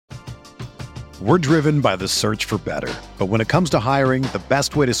We're driven by the search for better. But when it comes to hiring, the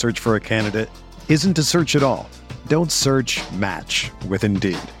best way to search for a candidate isn't to search at all. Don't search, match with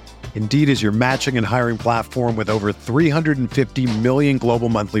Indeed. Indeed is your matching and hiring platform with over 350 million global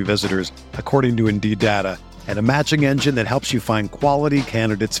monthly visitors, according to Indeed data, and a matching engine that helps you find quality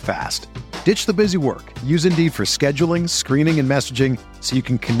candidates fast. Ditch the busy work. Use Indeed for scheduling, screening, and messaging so you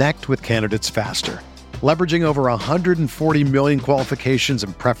can connect with candidates faster. Leveraging over 140 million qualifications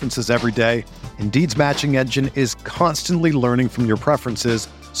and preferences every day, Indeed's matching engine is constantly learning from your preferences,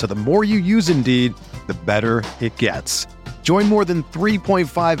 so the more you use Indeed, the better it gets. Join more than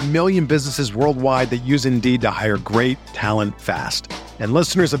 3.5 million businesses worldwide that use Indeed to hire great talent fast. And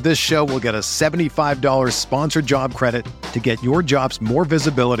listeners of this show will get a $75 sponsored job credit to get your jobs more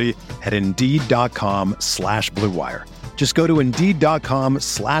visibility at Indeed.com/Blue Wire. Just go to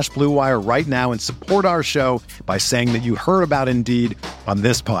Indeed.com/Blue Wire right now and support our show by saying that you heard about Indeed on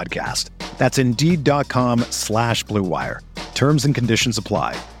this podcast. That's Indeed.com/Blue Wire. Terms and conditions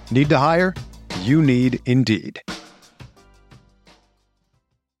apply. Need to hire? You need Indeed.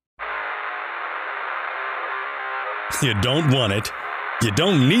 You don't want it, you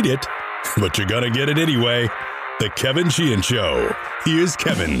don't need it, but you're gonna get it anyway. The Kevin Sheehan Show. Here's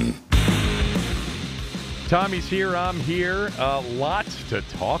Kevin. Tommy's here, I'm here. Lots to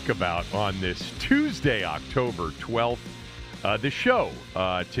talk about on this Tuesday, October 12th. The show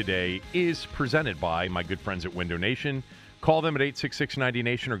today is presented by my good friends at Window Nation. Call them at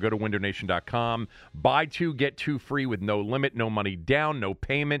 866-90Nation or go to windownation.com. Buy two, get two free with no limit, no money down, no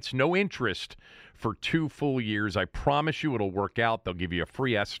payments, no interest for 2 full years. I promise you it'll work out. They'll give you a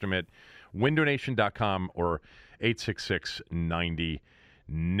free estimate. windownation.com or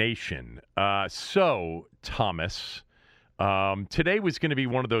 866-90Nation. So, Thomas, today was going to be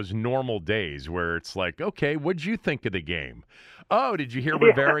one of those normal days where it's like, okay, what'd you think of the game? Oh, did you hear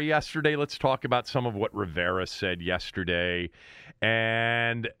Rivera yesterday? Let's talk about some of what Rivera said yesterday.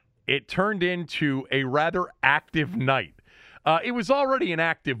 And it turned into a rather active night. It was already an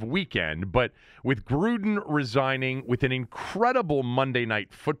active weekend, but with Gruden resigning, with an incredible Monday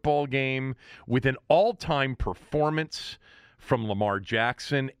Night Football game, with an all-time performance from Lamar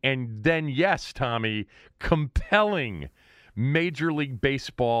Jackson, and then, yes, Tommy, compelling Major League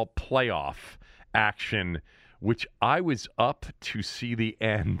Baseball playoff action, which I was up to see the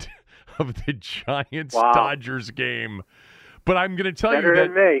end of the Giants-Dodgers game. But I'm going to tell you that... Better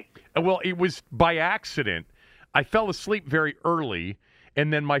than me. Well, it was by accident. I fell asleep very early,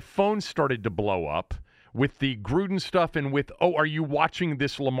 and then my phone started to blow up with the Gruden stuff and with, oh, are you watching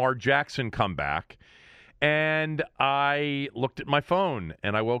this Lamar Jackson comeback? And I looked at my phone,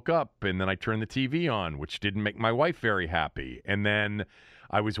 and I woke up, and then I turned the TV on, which didn't make my wife very happy. And then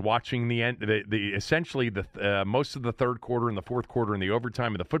I was watching the end, essentially most of the third quarter and the fourth quarter and the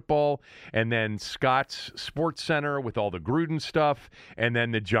overtime of the football, and then Scott's Sports Center with all the Gruden stuff, and then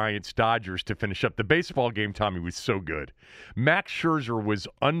the Giants-Dodgers to finish up. The baseball game, Tommy, was so good. Max Scherzer was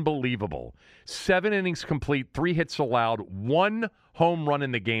unbelievable. 7 innings complete, 3 hits allowed, 1 home run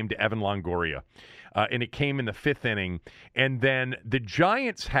in the game to Evan Longoria. And it came in the 5th inning. And then the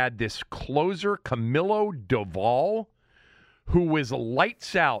Giants had this closer, Camilo Doval, who was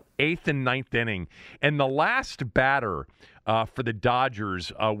lights out 8th and 9th inning. And the last batter for the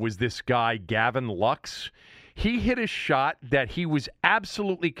Dodgers was this guy, Gavin Lux. He hit a shot that he was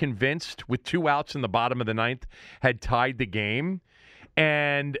absolutely convinced, with 2 outs in the bottom of the 9th, had tied the game.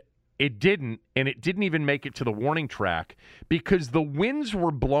 And it didn't, and it didn't even make it to the warning track because the winds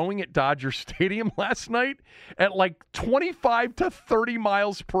were blowing at Dodger Stadium last night at like 25 to 30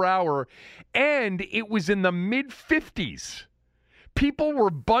 miles per hour, and it was in the mid-50s. People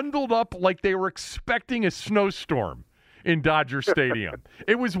were bundled up like they were expecting a snowstorm in Dodger Stadium.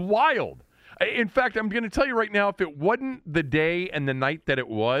 It was wild. In fact, I'm going to tell you right now, if it wasn't the day and the night that it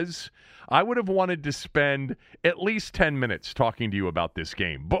was, I would have wanted to spend at least 10 minutes talking to you about this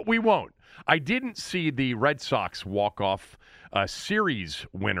game, but we won't. I didn't see the Red Sox walk off a series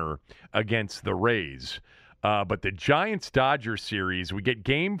winner against the Rays, but the Giants-Dodgers series, we get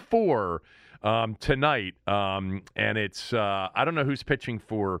Game 4 tonight, and it's I don't know who's pitching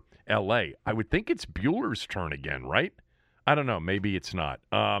for L.A. I would think it's Bueller's turn again, right? I don't know. Maybe it's not.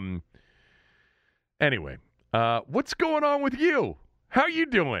 Anyway, what's going on with you? How you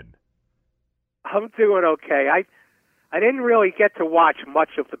doing? I'm doing okay. I didn't really get to watch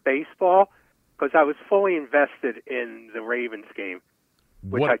much of the baseball because I was fully invested in the Ravens game,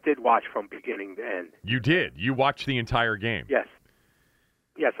 which I did watch from beginning to end. You did? You watched the entire game? Yes.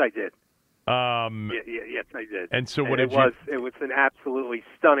 Yes, I did. Yes, I did. And so what It was an absolutely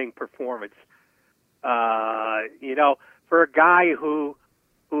stunning performance. For a guy who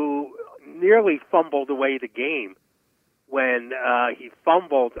nearly fumbled away the game when he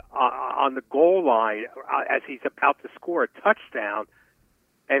fumbled on the goal line as he's about to score a touchdown,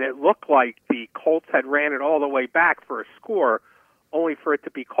 and it looked like the Colts had ran it all the way back for a score, only for it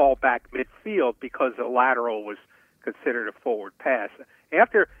to be called back midfield because the lateral was considered a forward pass.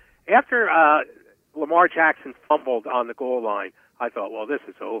 After Lamar Jackson fumbled on the goal line, I thought, well, this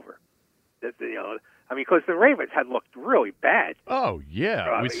is over. Because the Ravens had looked really bad. Oh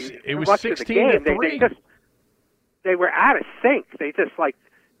yeah, it was 16-3. They were out of sync.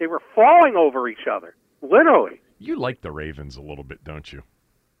 They were falling over each other, literally. You like the Ravens a little bit, don't you?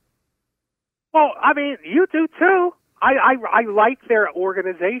 Well, I mean, you do too. I like their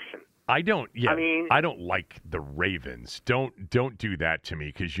organization. I don't. Yeah, I don't like the Ravens. Don't do that to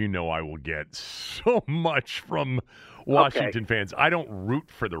me, because I will get so much from Washington fans. I don't root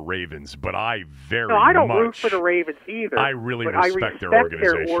for the Ravens, but I don't root for the Ravens either. I really respect their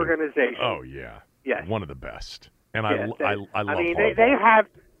organization. Oh yeah, yes, one of the best. And I love Harbaugh.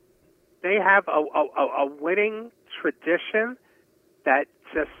 They have a winning tradition that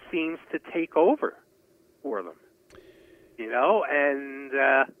just seems to take over for them. And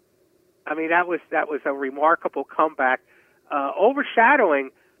that was a remarkable comeback,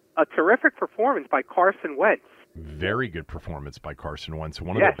 overshadowing a terrific performance by Carson Wentz. Very good performance by Carson Wentz.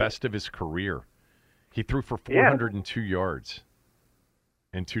 One of the best of his career. He threw for 402 yards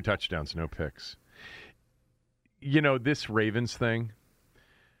and 2 touchdowns, no picks. This Ravens thing.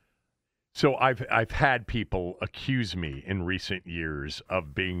 So I've had people accuse me in recent years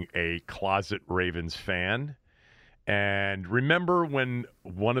of being a closet Ravens fan. And remember when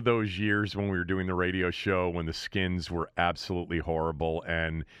one of those years when we were doing the radio show when the Skins were absolutely horrible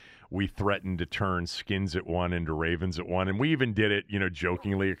and we threatened to turn Skins at 1 into Ravens at 1, and we even did it,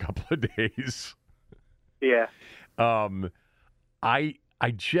 jokingly a couple of days. Yeah. I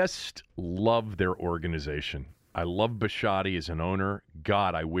just love their organization. I love Bisciotti as an owner.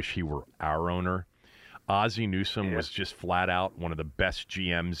 God, I wish he were our owner. Ozzie Newsome was just flat out one of the best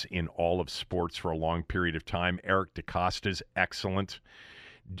GMs in all of sports for a long period of time. Eric DeCosta's excellent.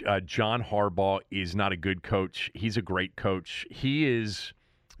 John Harbaugh is not a good coach. He's a great coach. He is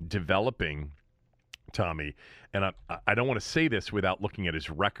developing, Tommy, and I don't want to say this without looking at his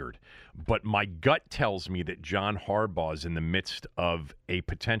record, but my gut tells me that John Harbaugh is in the midst of a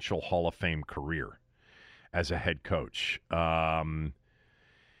potential Hall of Fame career as a head coach.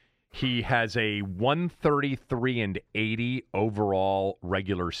 He has a 133-80 overall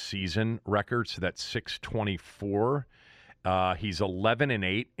regular season record, so that's 624. He's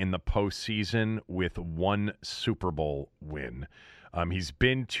 11-8 in the postseason with 1 Super Bowl win. He's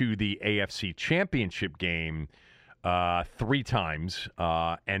been to the AFC Championship game 3 times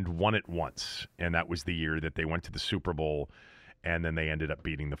and won it once, and that was the year that they went to the Super Bowl, and then they ended up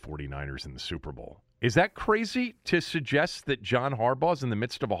beating the 49ers in the Super Bowl. Is that crazy to suggest that John Harbaugh is in the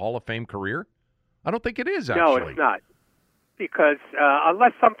midst of a Hall of Fame career? I don't think it is, actually. No, it's not. Because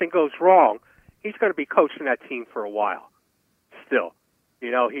unless something goes wrong, he's going to be coaching that team for a while still.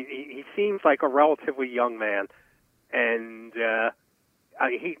 He seems like a relatively young man. And,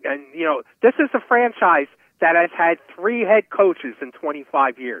 this is a franchise that has had 3 head coaches in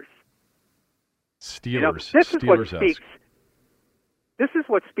 25 years. Steelers. This is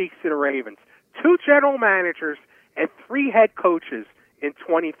what speaks to the Ravens. 2 general managers and 3 head coaches in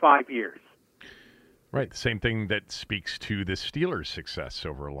 25 years. Right. The same thing that speaks to the Steelers' success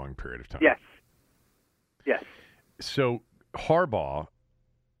over a long period of time. Yes. So Harbaugh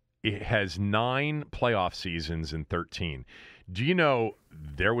has 9 playoff seasons in 13. Do you know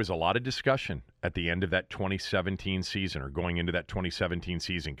there was a lot of discussion at the end of that 2017 season or going into that 2017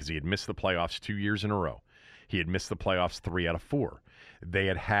 season because he had missed the playoffs 2 years in a row. He had missed the playoffs 3 out of 4. They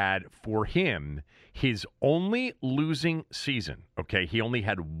had for him his only losing season. Okay, he only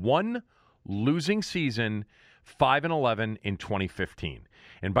had 1 losing season, 5-11 in 2015.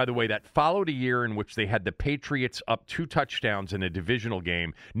 And by the way, that followed a year in which they had the Patriots up 2 touchdowns in a divisional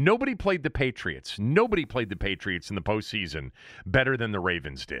game. Nobody played the Patriots. Nobody played the Patriots in the postseason better than the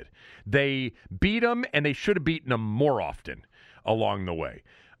Ravens did. They beat them, and they should have beaten them more often along the way.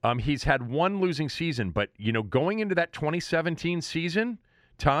 He's had 1 losing season, but, going into that 2017 season,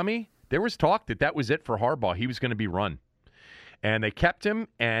 Tommy, there was talk that was it for Harbaugh. He was going to be run. And they kept him,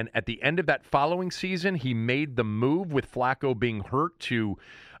 and at the end of that following season, he made the move with Flacco being hurt to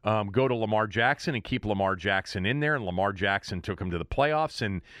go to Lamar Jackson and keep Lamar Jackson in there, and Lamar Jackson took him to the playoffs,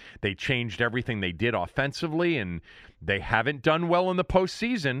 and they changed everything they did offensively, and they haven't done well in the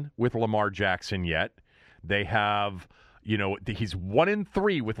postseason with Lamar Jackson yet. They have... he's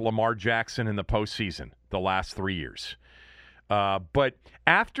 1-3 with Lamar Jackson in the postseason the last 3 years. But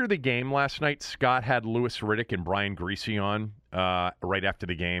after the game last night, Scott had Louis Riddick and Brian Greasy on right after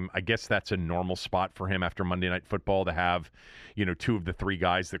the game. I guess that's a normal spot for him after Monday Night Football to have, two of the three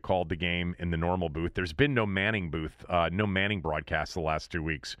guys that called the game in the normal booth. There's been no Manning booth, no Manning broadcast the last 2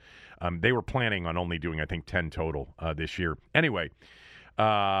 weeks. They were planning on only doing, I think, 10 total this year. Anyway,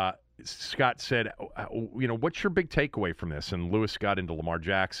 Scott said, what's your big takeaway from this? And Lewis got into Lamar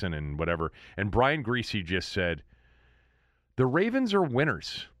Jackson and whatever. And Brian Greasy just said, the Ravens are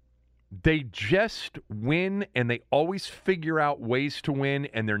winners. They just win, and they always figure out ways to win,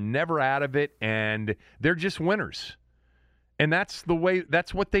 and they're never out of it, and they're just winners. And that's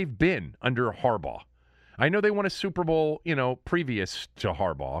what they've been under Harbaugh. I know they won a Super Bowl, previous to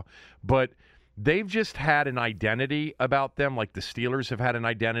Harbaugh, but they've just had an identity about them, like the Steelers have had an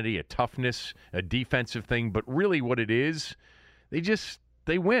identity, a toughness, a defensive thing. But really what it is, they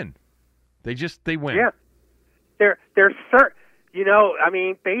win. They win. Yeah. They're certain,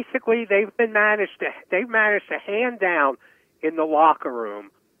 basically they've managed to hand down in the locker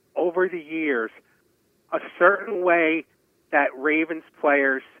room over the years a certain way that Ravens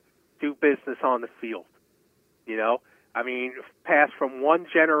players do business on the field. Pass from one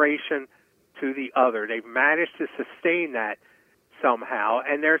generation to the other. They've managed to sustain that somehow,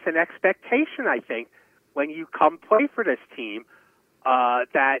 and there's an expectation, I think, when you come play for this team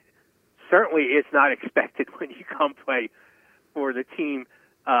that certainly is not expected when you come play for the team,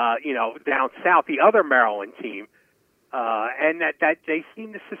 down south, the other Maryland team, and that they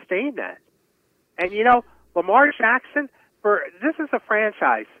seem to sustain that. And, Lamar Jackson, this is a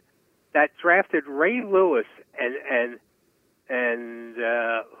franchise that drafted Ray Lewis and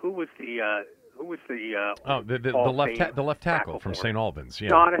who was the left tackle from St. Albans, yeah.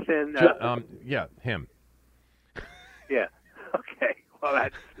 Jonathan. Him. Yeah. Okay. Well,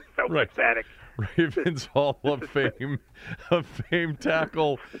 that's so pathetic. Ravens Hall of Fame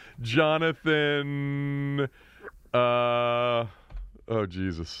tackle Jonathan.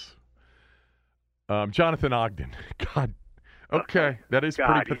 Jesus. Jonathan Ogden. God. Okay, that is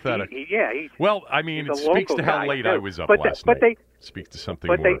pretty pathetic. It speaks to how late I was up last night. Speaks to something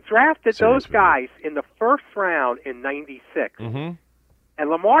more they drafted those guys in the first round in '96. Mm-hmm. And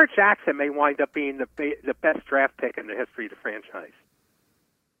Lamar Jackson may wind up being the best draft pick in the history of the franchise.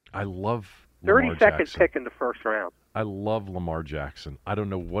 I love Lamar 32nd Jackson. pick in the first round. I love Lamar Jackson. I don't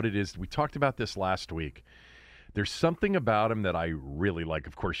know what it is. We talked about this last week. There's something about him that I really like.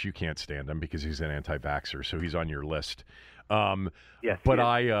 Of course, you can't stand him because he's an anti-vaxxer, so he's on your list. Yes,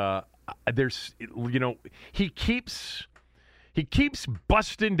 but there's, he keeps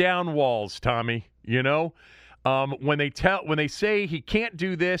busting down walls, Tommy. When they say he can't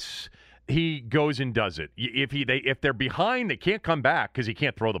do this, he goes and does it. If they're behind, they can't come back because he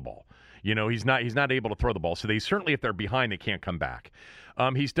can't throw the ball. He's not able to throw the ball. So certainly if they're behind, they can't come back.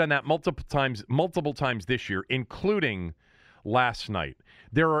 He's done that multiple times this year, including last night.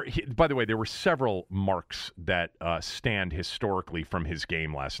 By the way, there were several marks that stand historically from his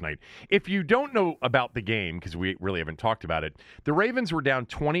game last night. If you don't know about the game, because we really haven't talked about it, the Ravens were down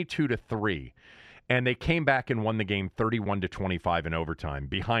 22-3, and they came back and won the game 31-25 in overtime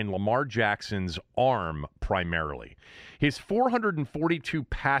behind Lamar Jackson's arm primarily. His 442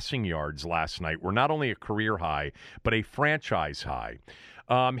 passing yards last night were not only a career high, but a franchise high.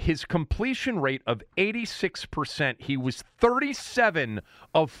 His completion rate of 86%, he was 37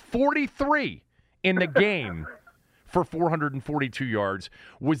 of 43 in the game for 442 yards,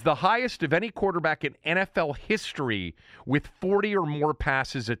 was the highest of any quarterback in NFL history with 40 or more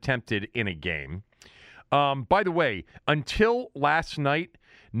passes attempted in a game. By the way, until last night,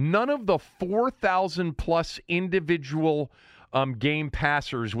 none of the 4,000-plus individual game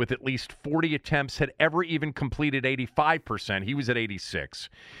passers with at least 40 attempts had ever even completed 85%. He was at 86.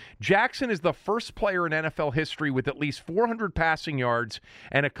 Jackson is the first player in NFL history with at least 400 passing yards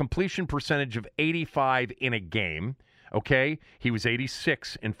and a completion percentage of 85 in a game. Okay? He was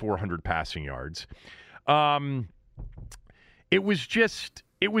 86 in 400 passing yards. It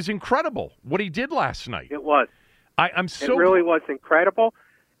was incredible what he did last night. It was. It really was incredible.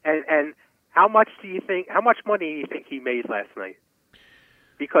 And how much money do you think he made last night?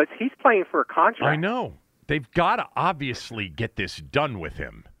 Because he's playing for a contract. I know. They've got to obviously get this done with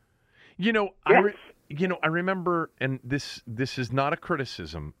him. Yes. I remember, and this is not a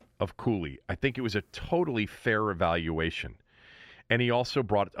criticism of Cooley. I think it was a totally fair evaluation. And he also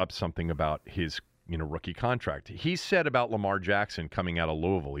brought up something about his, rookie contract. He said about Lamar Jackson coming out of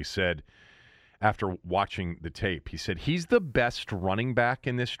Louisville, he said, after watching the tape, he said, he's the best running back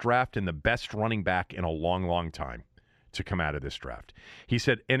in this draft and the best running back in a long, long time to come out of this draft. He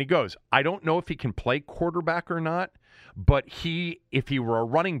said, and he goes, I don't know if he can play quarterback or not, But if he were a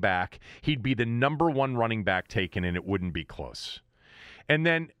running back, he'd be the number one running back taken, and it wouldn't be close. And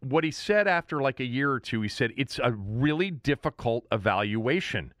then what he said after like a year or two, he said, it's a really difficult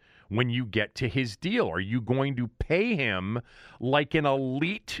evaluation when you get to his deal. Are you going to pay him like an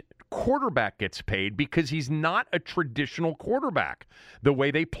elite quarterback gets paid? Because he's not a traditional quarterback the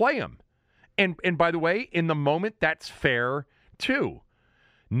way they play him. And by the way, in the moment, that's fair too.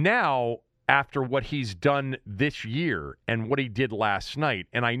 Now, after what he's done this year and what he did last night,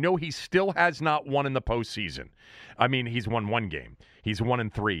 and I know he still has not won in the postseason. I mean, he's won one game. He's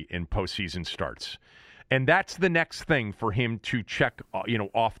 1-3 in postseason starts. And that's the next thing for him to check,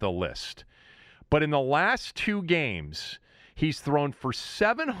 off the list. But in the last two games, he's thrown for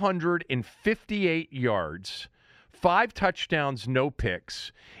 758 yards, 5 touchdowns, no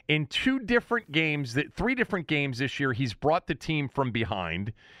picks. In three different games this year, he's brought the team from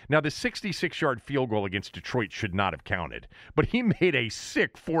behind. Now, the 66-yard field goal against Detroit should not have counted, but he made a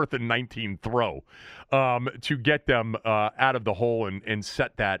sick 4th and 19 throw to get them out of the hole and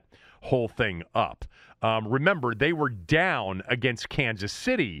set that whole thing up. Remember, they were down against Kansas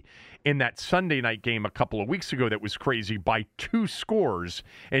City in that Sunday night game a couple of weeks ago that was crazy by 2 scores,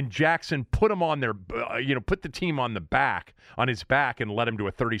 and Jackson put them on their, put the team on his back and led him to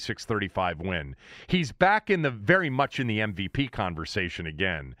a 36-35 win. He's back very much in the MVP conversation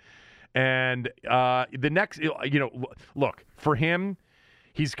again. And the next, look, for him,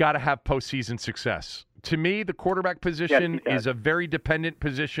 he's got to have postseason success. To me, the quarterback position is a very dependent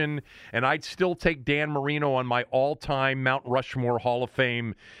position, and I'd still take Dan Marino on my all-time Mount Rushmore Hall of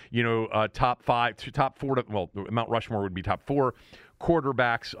Fame, top 4. Mount Rushmore would be top 4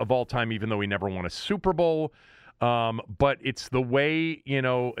 quarterbacks of all time, even though he never won a Super Bowl. But it's the way,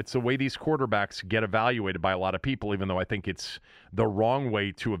 these quarterbacks get evaluated by a lot of people, even though I think it's the wrong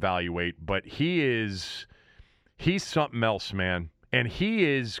way to evaluate. But he's something else, man. And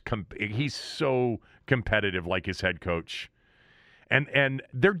he's so competitive like his head coach. And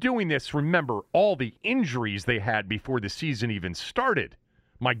they're doing this, remember, all the injuries they had before the season even started.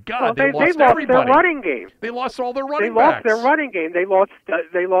 My God, they lost everybody. Their running game. They lost all their running backs. They lost their running game. They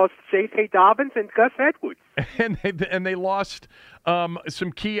lost J.K. Dobbins and Gus Edwards. And they lost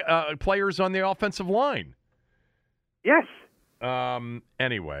some key players on the offensive line. Yes.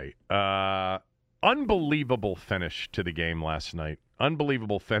 Anyway, unbelievable finish to the game last night.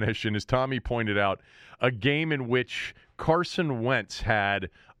 Unbelievable finish. And as Tommy pointed out, a game in which Carson Wentz had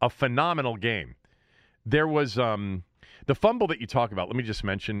a phenomenal game. There was the fumble that you talk about. Let me just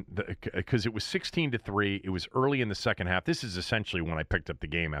mention, because it was 16-3. It was early in the second half. This is essentially when I picked up the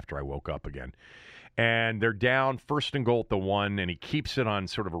game after I woke up again. And they're down 1st and goal at the 1, and he keeps it on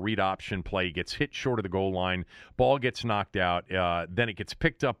sort of a read option play. He gets hit short of the goal line. Ball gets knocked out. Then it gets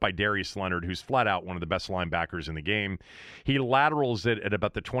picked up by Darius Leonard, who's flat out one of the best linebackers in the game. He laterals it at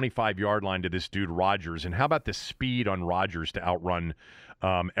about the 25-yard line to this dude, Rodgers. And how about the speed on Rodgers to outrun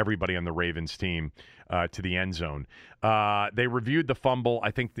everybody on the Ravens team to the end zone? They reviewed the fumble.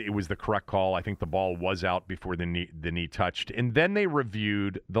 I think it was the correct call. I think the ball was out before the knee touched. And then they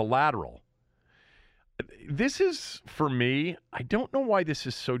reviewed the lateral. This is, for me, I don't know why this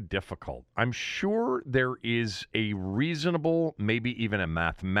is so difficult. I'm sure there is a reasonable, maybe even a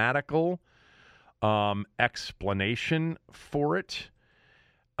mathematical explanation for it.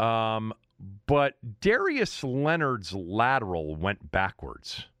 But Darius Leonard's lateral went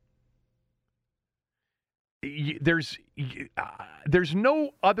backwards. There's no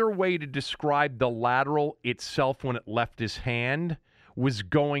other way to describe the lateral itself when it left his hand was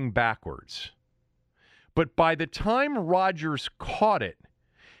going backwards. But by the time Rodgers caught it,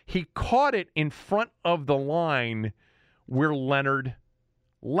 he caught it in front of the line where Leonard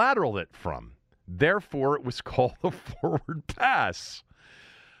lateraled it from. Therefore, it was called a forward pass.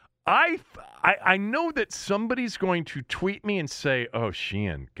 I know that somebody's going to tweet me and say, "Oh,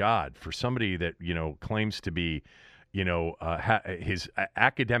 Sheehan, God, for somebody that claims to be, his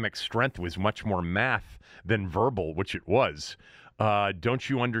academic strength was much more math than verbal, which it was. Don't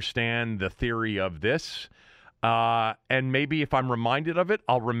you understand the theory of this?" And maybe if I'm reminded of it,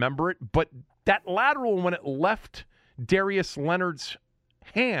 I'll remember it. But that lateral, when it left Darius Leonard's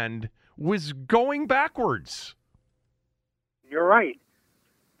hand, was going backwards. You're right.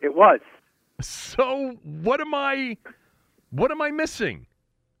 It was. So what am I missing?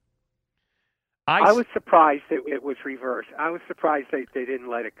 I was surprised it was reversed. I was surprised they didn't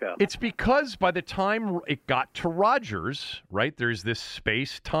let it go. It's because by the time it got to Rodgers, right, there's this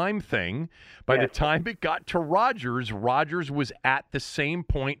space-time thing. By the time it got to Rodgers, Rodgers was at the same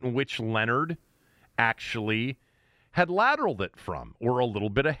point in which Leonard actually had lateraled it from, or a little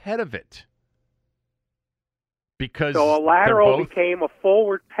bit ahead of it. Because so a lateral became a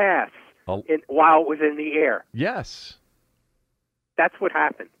forward pass while it was in the air. Yes. That's what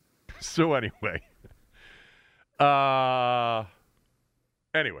happened. So anyway.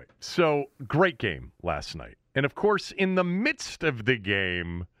 So great game last night. And, of course, in the midst of the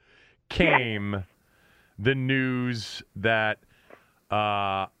game came the news that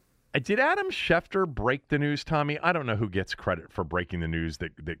did Adam Schefter break the news, Tommy? I don't know who gets credit for breaking the news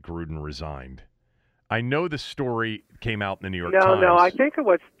that Gruden resigned. I know the story came out in the New York Times. No, I think it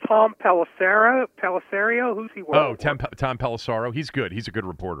was Tom Pelissero. Who's he? Tom Pelissero. He's good. He's a good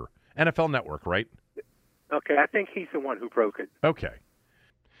reporter. NFL Network, right? Okay, I think he's the one who broke it. Okay.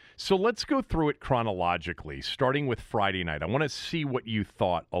 So let's go through it chronologically, starting with Friday night. I want to see what you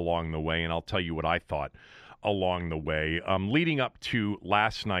thought along the way, and I'll tell you what I thought along the way. Leading up to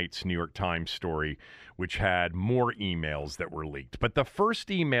last night's New York Times story, which had more emails that were leaked. But the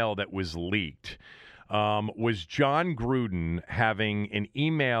first email that was leaked was John Gruden having an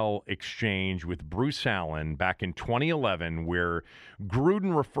email exchange with Bruce Allen back in 2011, where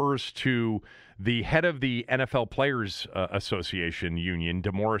Gruden refers to the head of the NFL Players Association union,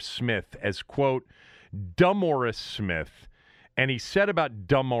 DeMaurice Smith, as, quote, DeMaurice Smith. And he said about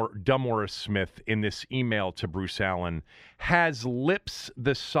DeMaurice Smith in this email to Bruce Allen, has lips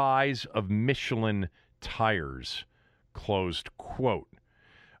the size of Michelin tires, closed quote.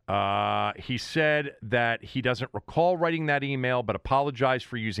 He said that he doesn't recall writing that email, but apologized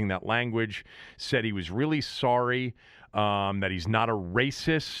for using that language, said he was really sorry, that he's not a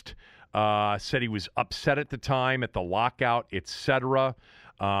racist, said he was upset at the time at the lockout, etc.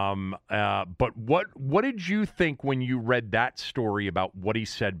 But what did you think when you read that story about what he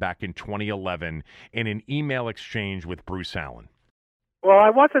said back in 2011 in an email exchange with Bruce Allen? Well,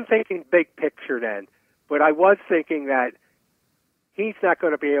 I wasn't thinking big picture then, but I was thinking that he's not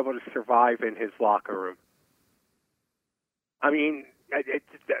going to be able to survive in his locker room. I mean,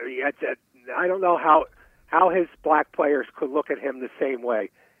 I don't know how his black players could look at him the same way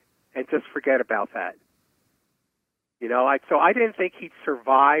and just forget about that. You know, so I didn't think he'd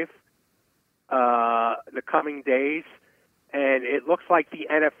survive the coming days, and it looks like the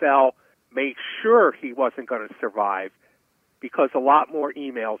NFL made sure he wasn't going to survive because a lot more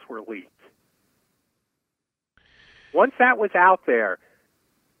emails were leaked. Once that was out there,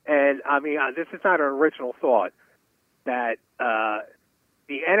 and I mean, this is not an original thought, that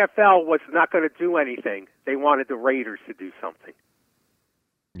the NFL was not going to do anything. They wanted the Raiders to do something.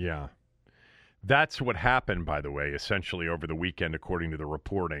 Yeah. That's what happened, by the way, essentially over the weekend, according to the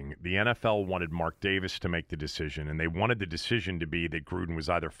reporting. The NFL wanted Mark Davis to make the decision, and they wanted the decision to be that Gruden was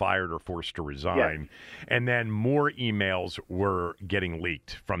either fired or forced to resign. Yes. And then more emails were getting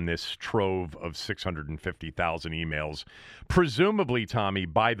leaked from this trove of 650,000 emails, presumably, Tommy,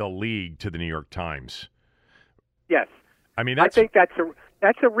 by the league to the New York Times. Yes. I mean, I think that's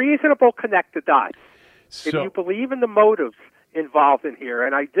a reasonable connect the dots. So, if you believe in the motives involved in here,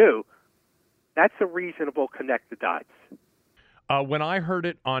 and I do, that's a reasonable connect the dots. When I heard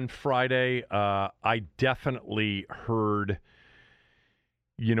it on Friday, I definitely heard,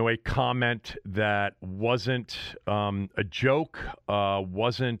 a comment that wasn't a joke,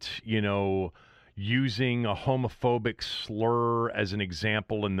 wasn't, using a homophobic slur as an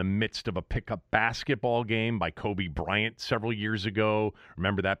example in the midst of a pickup basketball game by Kobe Bryant several years ago.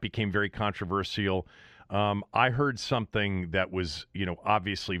 Remember, that became very controversial. I heard something that was,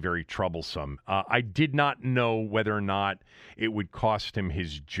 obviously very troublesome. I did not know whether or not it would cost him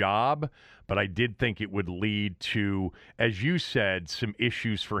his job, but I did think it would lead to, as you said, some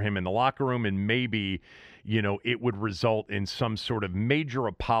issues for him in the locker room, and maybe, it would result in some sort of major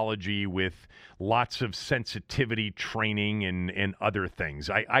apology with lots of sensitivity training and other things.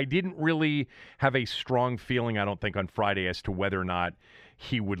 I didn't really have a strong feeling, I don't think, on Friday as to whether or not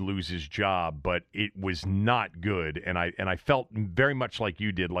he would lose his job, but it was not good. And I felt very much like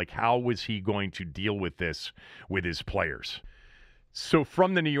you did, like how was he going to deal with this with his players? So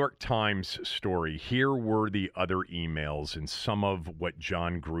from the New York Times story, here were the other emails and some of what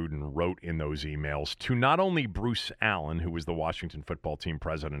John Gruden wrote in those emails to not only Bruce Allen, who was the Washington football team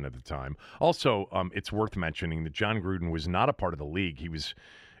president at the time. Also, it's worth mentioning that John Gruden was not a part of the league. He was,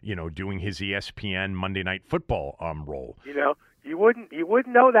 doing his ESPN Monday Night Football role. You wouldn't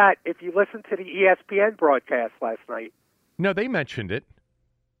know that if you listened to the ESPN broadcast last night. No, they mentioned it.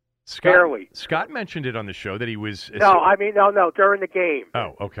 Scott mentioned it on the show that he was. No, during the game.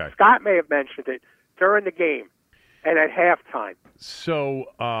 Oh, okay. Scott may have mentioned it during the game and at halftime. So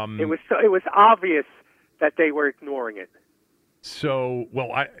it was obvious that they were ignoring it. So,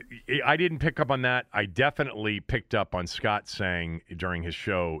 well, I didn't pick up on that. I definitely picked up on Scott saying during his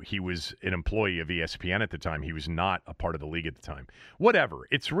show he was an employee of ESPN at the time. He was not a part of the league at the time. Whatever.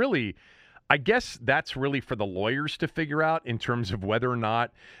 It's really, I guess that's really for the lawyers to figure out in terms of whether or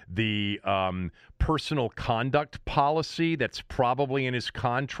not the personal conduct policy that's probably in his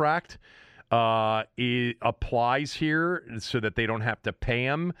contract applies here so that they don't have to pay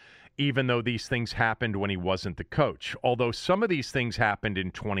him, even though these things happened when he wasn't the coach. Although some of these things happened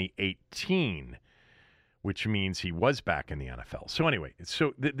in 2018, which means he was back in the NFL. So anyway,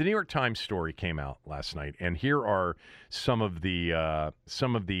 so the New York Times story came out last night, and here are some of the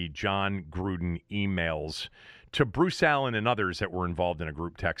John Gruden emails to Bruce Allen and others that were involved in a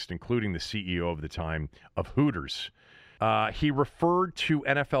group text, including the CEO of the time of Hooters. He referred to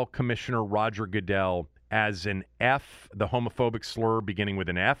NFL Commissioner Roger Goodell as an F, the homophobic slur beginning with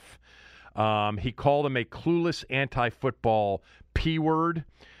an F. He called him a clueless anti-football P-word.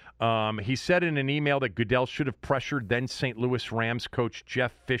 He said in an email that Goodell should have pressured then St. Louis Rams coach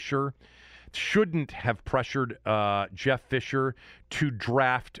Jeff Fisher, shouldn't have pressured Jeff Fisher to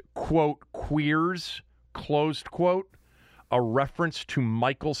draft, quote, queers, closed quote, a reference to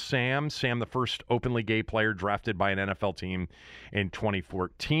Michael Sam, the first openly gay player drafted by an NFL team in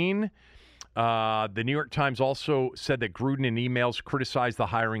 2014. The New York Times also said that Gruden in emails criticized the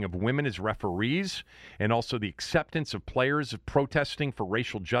hiring of women as referees and also the acceptance of players protesting for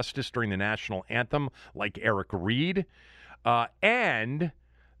racial justice during the national anthem, like Eric Reed. And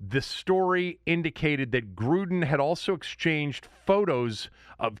the story indicated that Gruden had also exchanged photos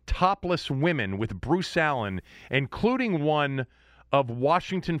of topless women with Bruce Allen, including one of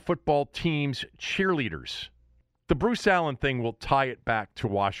Washington football team's cheerleaders. The Bruce Allen thing will tie it back to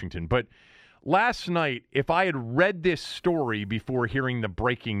Washington, but last night, if I had read this story before hearing the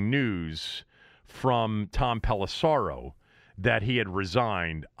breaking news from Tom Pelissero that he had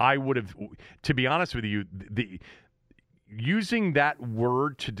resigned, I would have, to be honest with you, using that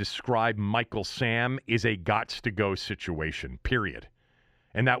word to describe Michael Sam is a gots-to-go situation, period.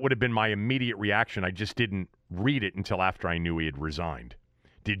 And that would have been my immediate reaction. I just didn't read it until after I knew he had resigned.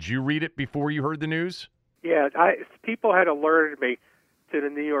 Did you read it before you heard the news? Yeah, people had alerted me to the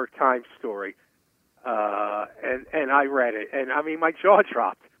New York Times story, and I read it, and I mean my jaw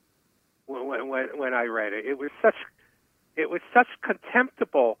dropped when I read it. It was such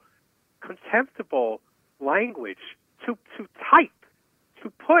contemptible language to type, to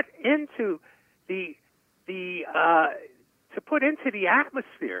put into the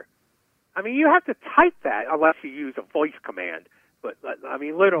atmosphere. I mean, you have to type that unless you use a voice command. But I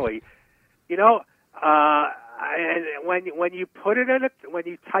mean, literally, you know. And when you put it in when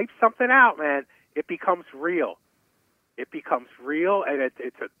you type something out, man, it becomes real. It becomes real, and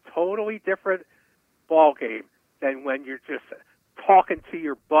it's a totally different ball game than when you're just talking to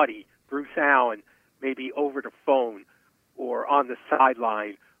your buddy Bruce Allen, maybe over the phone or on the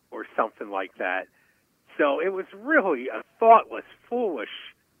sideline or something like that. So it was really a thoughtless,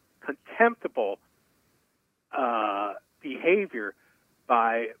 foolish, contemptible behavior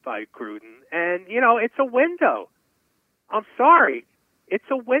by Gruden. And, you know, it's a window. I'm sorry. It's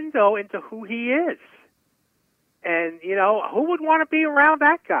a window into who he is. And, you know, who would want to be around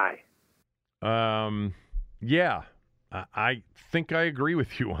that guy? Yeah. I think I agree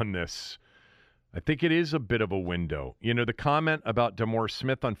with you on this. I think it is a bit of a window. You know, the comment about DeMaurice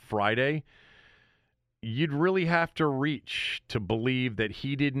Smith on Friday, you'd really have to reach to believe that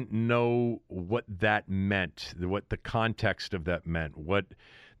he didn't know what that meant, what the context of that meant, what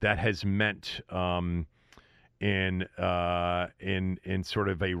that has meant in sort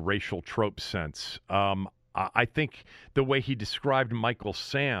of a racial trope sense. I think the way he described Michael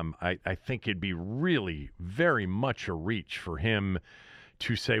Sam, I think it'd be really very much a reach for him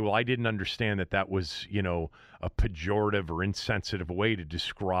to say, well, I didn't understand that was, you know, a pejorative or insensitive way to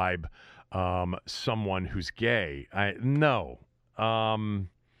describe someone who's gay. No. And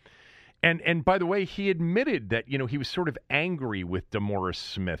by the way, he admitted that, you know, he was sort of angry with DeMaurice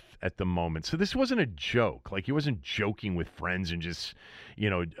Smith at the moment. So this wasn't a joke. Like, he wasn't joking with friends and just, you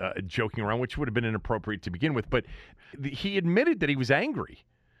know, joking around, which would have been inappropriate to begin with. But he admitted that he was angry,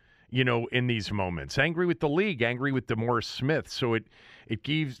 you know, in these moments, angry with the league, angry with DeMaurice Smith. So it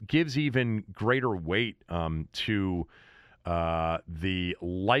gives even greater weight to the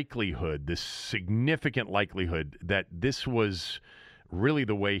likelihood, the significant likelihood that this was really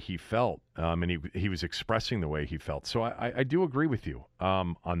the way he felt, and he was expressing the way he felt. So I do agree with you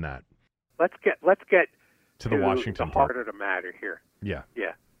on that. Let's get to the Washington the heart of the matter here. Yeah.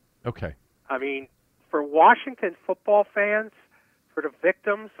 Yeah. Okay. I mean, for Washington football fans, for the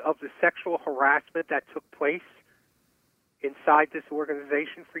victims of the sexual harassment that took place inside this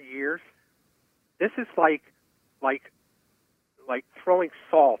organization for years. This is like throwing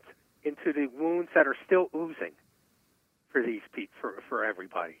salt into the wounds that are still oozing for these people, for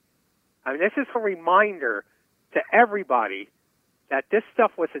everybody. I mean, this is a reminder to everybody that this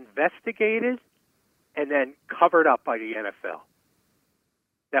stuff was investigated and then covered up by the NFL.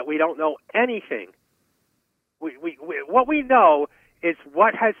 That we don't know anything. What we know is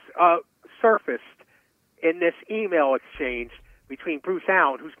what has surfaced in this email exchange between Bruce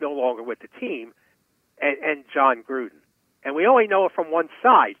Allen, who's no longer with the team, and John Gruden. And we only know it from one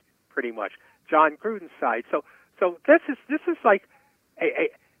side, pretty much, John Gruden's side. So this is like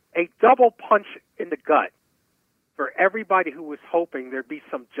a double punch in the gut for everybody who was hoping there'd be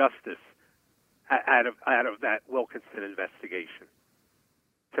some justice out of that Wilkinson investigation.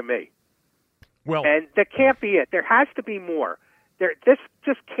 To me, well, and that can't be it. There has to be more. This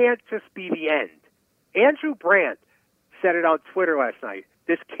just can't just be the end. Andrew Brandt said it on Twitter last night.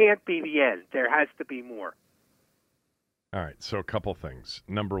 This can't be the end. There has to be more. All right, so a couple things.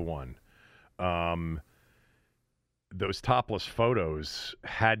 Number one, those topless photos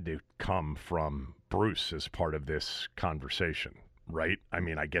had to come from Bruce as part of this conversation, right? I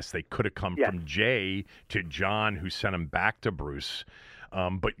mean, I guess they could have come from Jay to John, who sent them back to Bruce.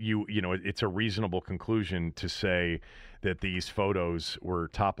 But you know, it's a reasonable conclusion to say that these photos were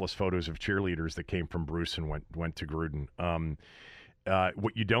topless photos of cheerleaders that came from Bruce and went to Gruden.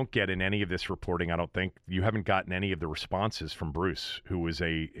 What you don't get in any of this reporting, I don't think, you haven't gotten any of the responses from Bruce, who was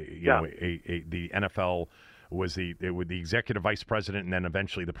the NFL was the executive vice president and then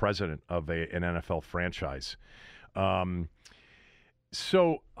eventually the president of an NFL franchise.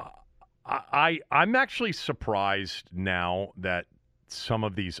 So I'm actually surprised now that some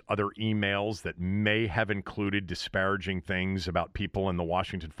of these other emails that may have included disparaging things about people in the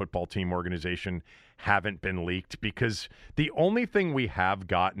Washington football team organization haven't been leaked, because the only thing we have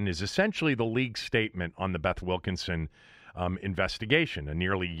gotten is essentially the league statement on the Beth Wilkinson investigation, a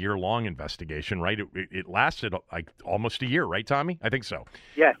nearly year-long investigation, right? It lasted like almost a year, right, Tommy? I think so.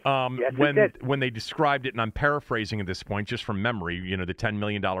 Yes. Yes, it did. When they described it, and I'm paraphrasing at this point just from memory, you know, the $10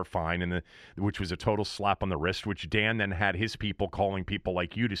 million fine, and which was a total slap on the wrist, which Dan then had his people calling people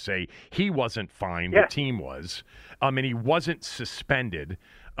like you to say he wasn't fined, the team was, and he wasn't suspended,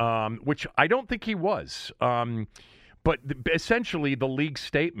 which I don't think he was. But essentially, the league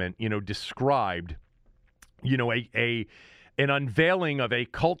statement, you know, described, you know, an unveiling of a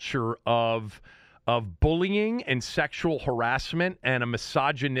culture of bullying and sexual harassment and a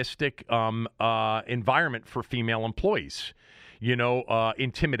misogynistic environment for female employees. You know,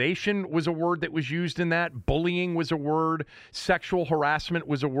 intimidation was a word that was used in that. Bullying was a word. Sexual harassment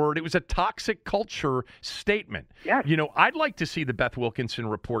was a word. It was a toxic culture statement. Yes. You know, I'd like to see the Beth Wilkinson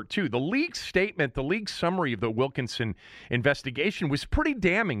report, too. The league statement, the league summary of the Wilkinson investigation was pretty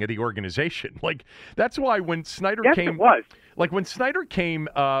damning of the organization. Like, that's why when Snyder came... Yes, it was. Like, when Snyder came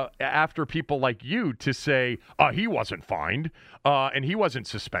after people like you to say, he wasn't fined and he wasn't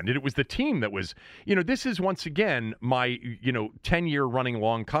suspended, it was the team that was, you know, this is once again my, 10-year running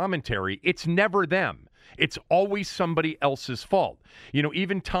long commentary. It's never them. It's always somebody else's fault. You know,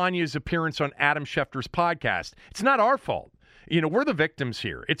 even Tanya's appearance on Adam Schefter's podcast, it's not our fault. You know, we're the victims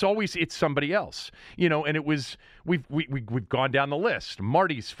here. It's somebody else. You know, and it was we've gone down the list.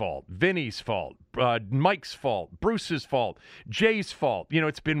 Marty's fault, Vinny's fault, Mike's fault, Bruce's fault, Jay's fault. You know,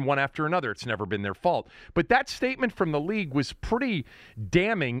 it's been one after another. It's never been their fault. But that statement from the league was pretty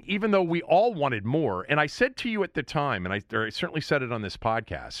damning, even though we all wanted more. And I said to you at the time, and I certainly said it on this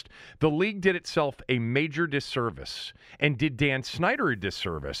podcast, the league did itself a major disservice and did Dan Snyder a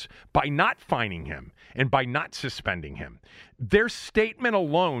disservice by not fining him and by not suspending him. Their statement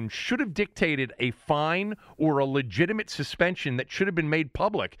alone should have dictated a fine or a legitimate suspension that should have been made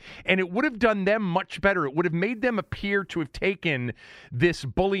public, and it would have done them much better. It would have made them appear to have taken this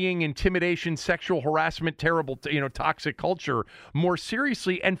bullying, intimidation, sexual harassment, terrible, toxic culture more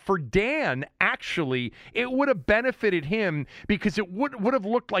seriously. And for Dan, actually, it would have benefited him because it would have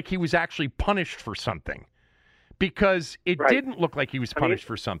looked like he was actually punished for something. Because it didn't look like he was punished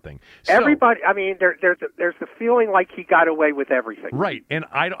for something. Everybody, there's the feeling like he got away with everything. Right, and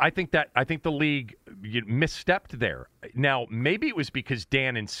I think the league misstepped there. Now, maybe it was because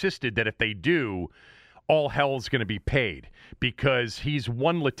Dan insisted that if they do, all hell's going to be paid because he's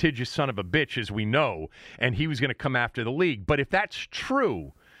one litigious son of a bitch, as we know, and he was going to come after the league. But if that's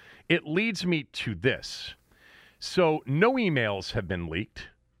true, it leads me to this. So no emails have been leaked.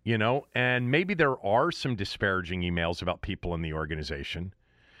 You know, and maybe there are some disparaging emails about people in the organization.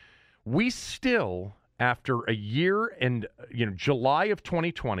 We still, after a year and, July of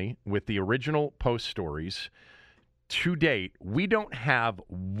 2020, with the original Post stories, to date, we don't have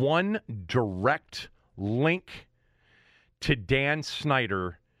one direct link to Dan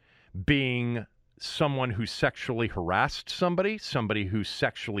Snyder being someone who sexually harassed somebody, somebody who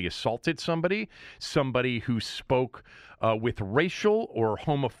sexually assaulted somebody, somebody who spoke with racial or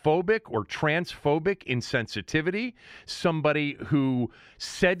homophobic or transphobic insensitivity, somebody who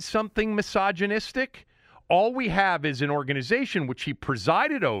said something misogynistic. All we have is an organization which he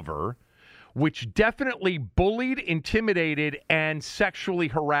presided over, which definitely bullied, intimidated, and sexually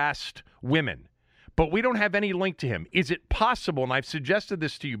harassed women. But we don't have any link to him. Is it possible, and I've suggested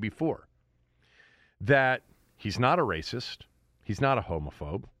this to you before, that he's not a racist, he's not a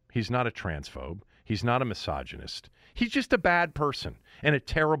homophobe, he's not a transphobe, he's not a misogynist. He's just a bad person and a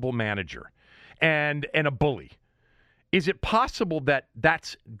terrible manager and a bully. Is it possible that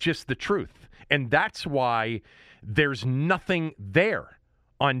that's just the truth? And that's why there's nothing there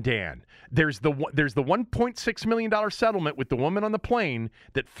on Dan. There's the $1.6 million settlement with the woman on the plane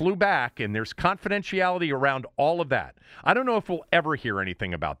that flew back, and there's confidentiality around all of that. I don't know if we'll ever hear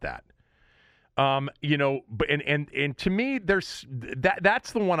anything about that. And to me, that's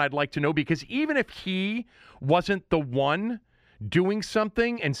the one I'd like to know, because even if he wasn't the one doing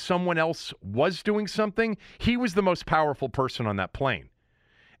something and someone else was doing something, he was the most powerful person on that plane.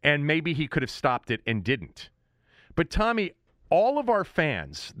 And maybe he could have stopped it and didn't. But Tommy, all of our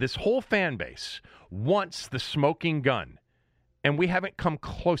fans, this whole fan base, wants the smoking gun, and we haven't come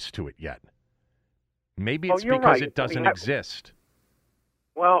close to it yet. Maybe it's because right. it doesn't exist.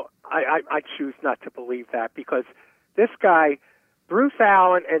 Well, I choose not to believe that, because this guy, Bruce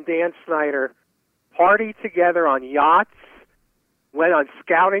Allen and Dan Snyder, partied together on yachts, went on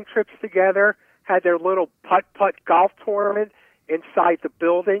scouting trips together, had their little putt-putt golf tournament inside the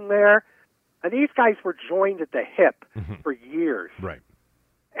building there. And these guys were joined at the hip for years. Right.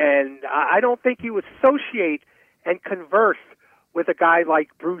 And I don't think you associate and converse with a guy like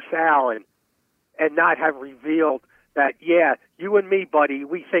Bruce Allen and not have revealed that, yeah, you and me, buddy,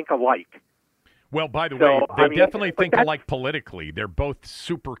 we think alike. Well, by the way, they definitely think alike politically. They're both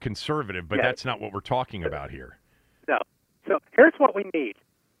super conservative, but that's not what we're talking about here. No. So here's what we need.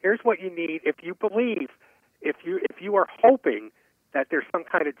 Here's what you need if you believe, if you are hoping that there's some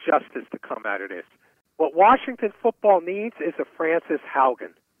kind of justice to come out of this. What Washington football needs is a Francis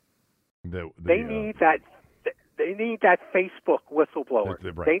Haugen. They need that. They need that Facebook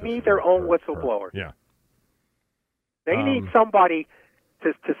whistleblower. They need their own whistleblower. Yeah. They need somebody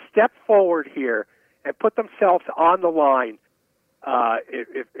to step forward here and put themselves on the line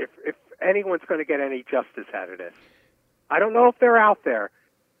if anyone's going to get any justice out of this. I don't know if they're out there,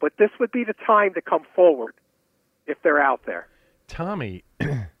 but this would be the time to come forward if they're out there. Tommy,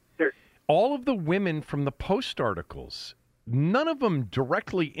 all of the women from the Post articles, none of them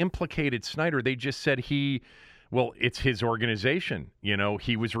directly implicated Snyder. They just said it's his organization. You know,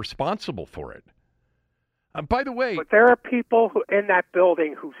 he was responsible for it. By the way... But there are people in that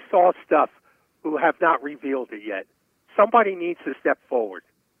building who saw stuff who have not revealed it yet. Somebody needs to step forward.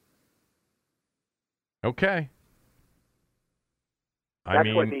 Okay. That's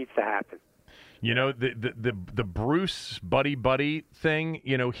what needs to happen. You know, the Bruce buddy thing,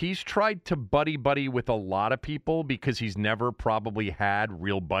 you know, he's tried to buddy with a lot of people because he's never probably had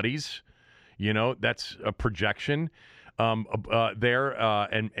real buddies. You know, that's a projection there.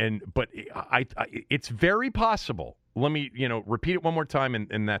 But it's very possible. Let me, repeat it one more time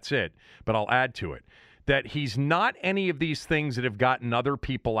and that's it. But I'll add to it that he's not any of these things that have gotten other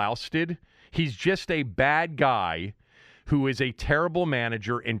people ousted. He's just a bad guy who is a terrible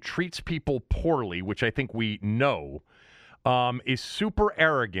manager and treats people poorly, which I think we know, is super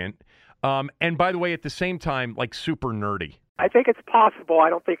arrogant, and by the way, at the same time, like super nerdy. I think it's possible. I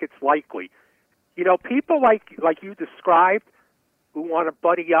don't think it's likely. You know, people like you described who want to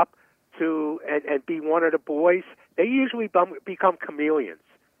buddy up to and be one of the boys, they usually become chameleons.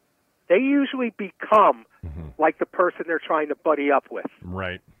 They usually become like the person they're trying to buddy up with.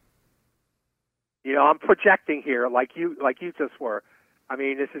 Right. You know, I'm projecting here like you just were. I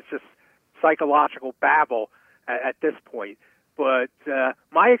mean, this is just psychological babble at this point. But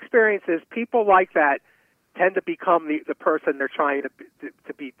my experience is people like that tend to become the person they're trying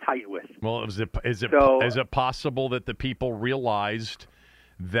to be tight with. Well, is it possible that the people realized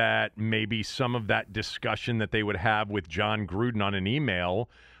that maybe some of that discussion that they would have with John Gruden on an email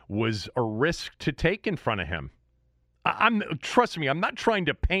was a risk to take in front of him? Trust me, I'm not trying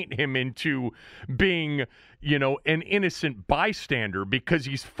to paint him into being, an innocent bystander, because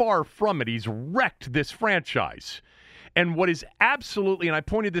he's far from it. He's wrecked this franchise. And what is absolutely, and I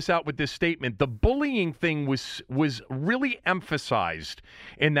pointed this out with this statement, the bullying thing was really emphasized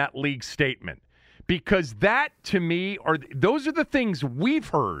in that league statement, Because that, to me, those are the things we've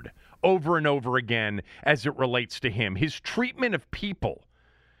heard over and over again as it relates to him. His treatment of people.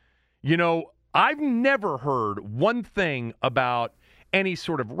 You know, I've never heard one thing about any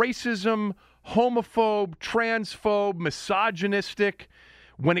sort of racism, homophobe, transphobe, misogynistic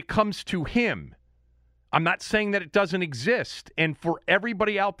when it comes to him. I'm not saying that it doesn't exist. And for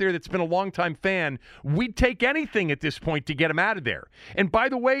everybody out there that's been a longtime fan, we'd take anything at this point to get him out of there. And by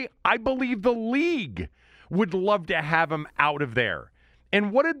the way, I believe the league would love to have him out of there.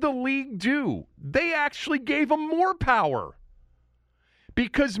 And what did the league do? They actually gave him more power.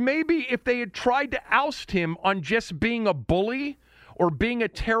 Because maybe if they had tried to oust him on just being a bully or being a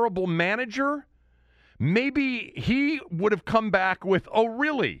terrible manager, maybe he would have come back with, oh,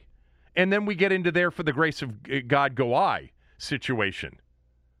 really? And then we get into there for the grace of God go I situation.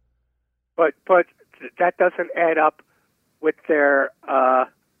 But that doesn't add up with their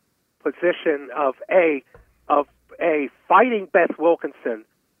position of fighting Beth Wilkinson,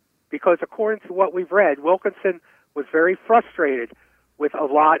 because according to what we've read, Wilkinson was very frustrated with a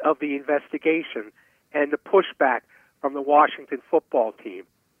lot of the investigation and the pushback from the Washington football team.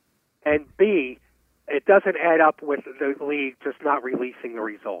 And B, it doesn't add up with the league just not releasing the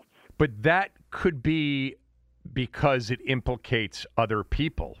results. But that could be because it implicates other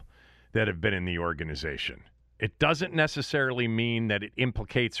people that have been in the organization. It doesn't necessarily mean that it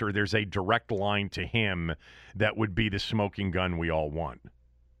implicates or there's a direct line to him that would be the smoking gun we all want.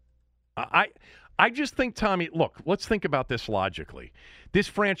 I just think, Tommy, look, let's think about this logically. This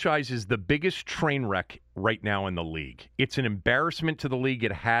franchise is the biggest train wreck right now in the league. It's an embarrassment to the league.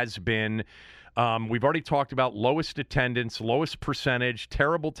 It has been. We've already talked about lowest attendance, lowest percentage,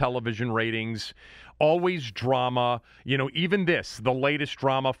 terrible television ratings, always drama. You know, even the latest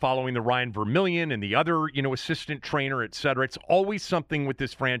drama following the Ryan Vermillion and the other, assistant trainer, et cetera. It's always something with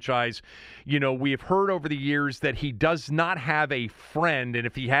this franchise. You know, we have heard over the years that he does not have a friend, and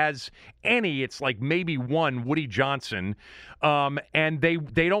if he has any, it's like maybe one, Woody Johnson, and they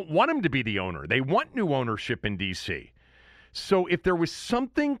don't want him to be the owner. They want new ownership in D.C., So if there was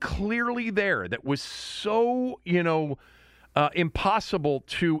something clearly there that was so, impossible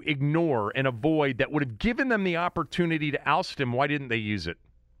to ignore and avoid that would have given them the opportunity to oust him, why didn't they use it?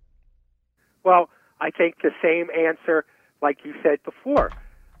 Well, I think the same answer, like you said before.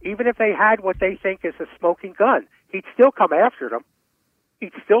 Even if they had what they think is a smoking gun, he'd still come after them.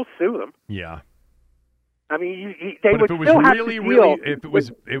 He'd still sue them. Yeah. I mean, they would still have to deal.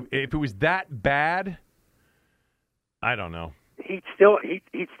 If it was that bad, I don't know. He'd still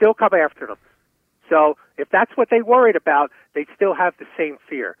come after them. So if that's what they worried about, they'd still have the same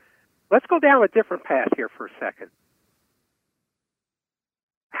fear. Let's go down a different path here for a second.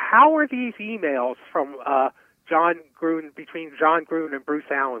 How are these emails from between John Gruden and Bruce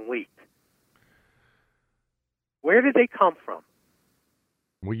Allen leaked? Where did they come from?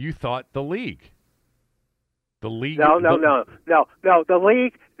 Well, you thought the league. The league. No. The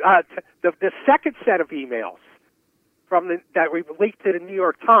league. The second set of emails that we leaked to the New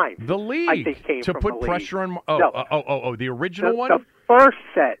York Times. The league, I think, came to from put the pressure league. on. The original one. The first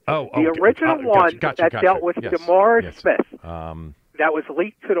set. The original one that dealt with DeMaurice Smith. That was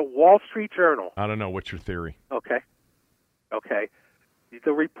leaked to the Wall Street Journal. I don't know. What's your theory? Okay.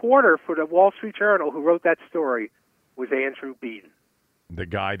 The reporter for the Wall Street Journal who wrote that story was Andrew Beaton. The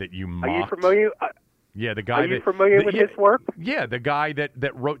guy that you mocked. Are you familiar? Yeah, the guy. Are you familiar with his work? Yeah, the guy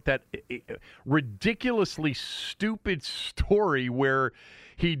that wrote that ridiculously stupid story where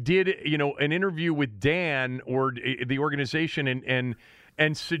he did, an interview with Dan or the organization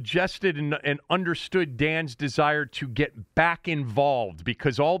and suggested and understood Dan's desire to get back involved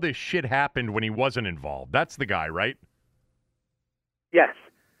because all this shit happened when he wasn't involved. That's the guy, right? Yes,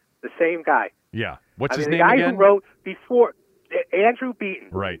 the same guy. Yeah. What's his name again? The guy who wrote before. Andrew Beaton.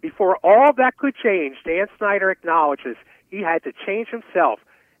 Right. Before all that could change, Dan Snyder acknowledges he had to change himself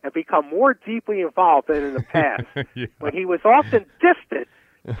and become more deeply involved than in the past, yeah. when he was often distant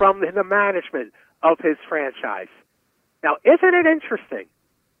from the management of his franchise. Now, isn't it interesting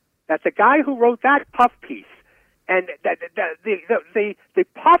that the guy who wrote that puff piece, and the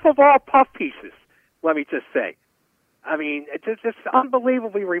puff of all puff pieces, let me just say, I mean, it's just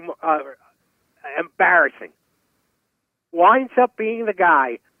unbelievably embarrassing, winds up being the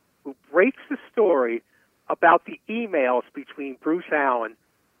guy who breaks the story about the emails between Bruce Allen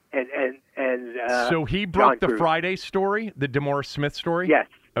and so he broke John the Gruden. Friday story, the DeMaurice Smith story? Yes.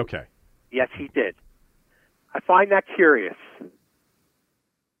 Okay. Yes, he did. I find that curious.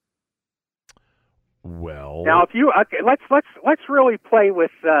 Well, now, let's really play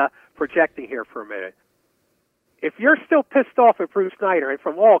with projecting here for a minute. If you're still pissed off at Bruce Snyder, and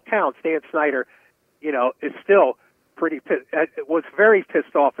from all accounts, Dan Snyder is still was very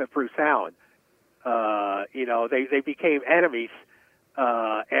pissed off at Bruce Allen. They became enemies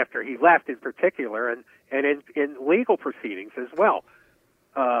after he left, in particular, and in legal proceedings as well.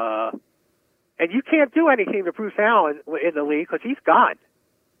 And you can't do anything to Bruce Allen in the league because he's gone.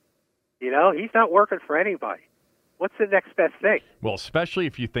 He's not working for anybody. What's the next best thing? Well, especially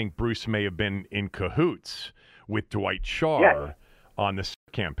if you think Bruce may have been in cahoots with Dwight Schrute on this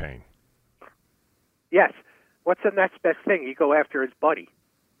campaign. Yes. What's the next best thing? You go after his buddy.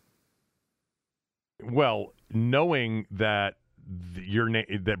 Well, knowing that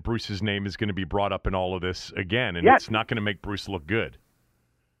that Bruce's name is going to be brought up in all of this again, and it's not going to make Bruce look good.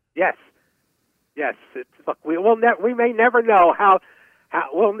 Yes. Look, we may never know how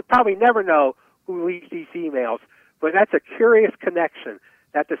we'll probably never know who leaked these emails, but that's a curious connection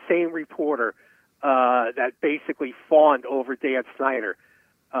that the same reporter that basically fawned over Dan Snyder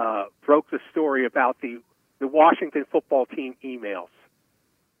broke the story about the Washington football team emails.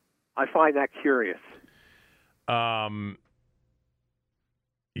 I find that curious.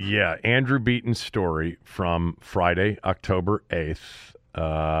 Yeah, Andrew Beaton's story from Friday, October 8th.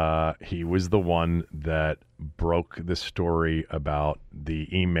 He was the one that broke the story about the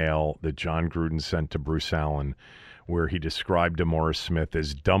email that John Gruden sent to Bruce Allen, where he described DeMaurice Smith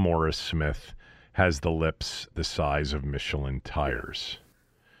as DeMaurice Smith has the lips the size of Michelin tires.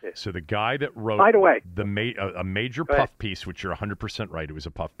 So the guy that wrote, by the way, a major puff piece, which you're 100% right, it was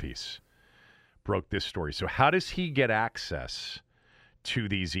a puff piece, broke this story. So how does he get access to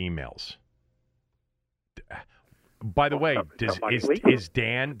these emails? By the way, does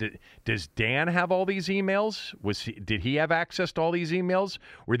Dan have all these emails? Did he have access to all these emails?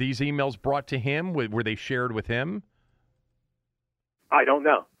 Were these emails brought to him? Were they shared with him? I don't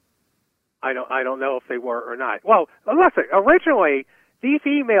know. I don't know if they were or not. Well, listen, originally these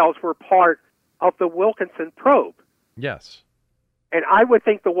emails were part of the Wilkinson probe. Yes. And I would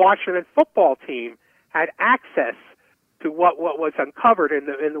think the Washington football team had access to what was uncovered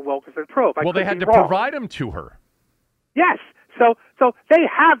in the Wilkinson probe. Well, they had to provide them to her. Yes. So they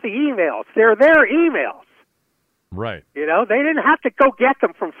have the emails. They're their emails. Right. They didn't have to go get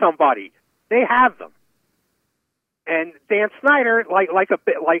them from somebody. They have them. And Dan Snyder, like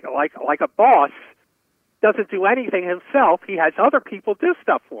a boss, doesn't do anything himself. He has other people do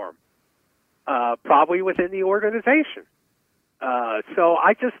stuff for him, probably within the organization. So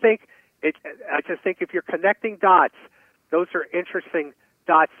I just think if you're connecting dots, those are interesting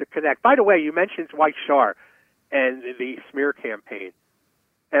dots to connect. By the way, you mentioned Dwight Schrute and the smear campaign,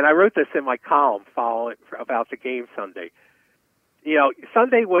 and I wrote this in my column about the game Sunday.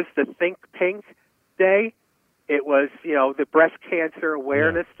 Sunday was the Think Pink Day. It was, the Breast Cancer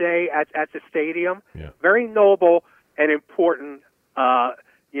Awareness Day at the stadium. Yeah. Very noble and important,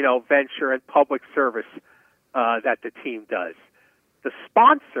 venture and public service that the team does. The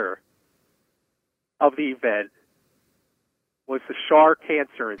sponsor of the event was the Schar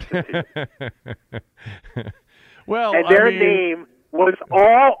Cancer Institute. And their name was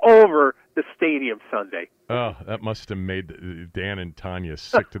all over the stadium Sunday. Oh, that must have made Dan and Tanya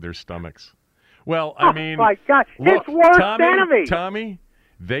sick to their stomachs. Well, my God, look, his worst enemy. Tommy,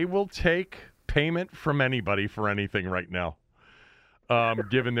 they will take payment from anybody for anything right now,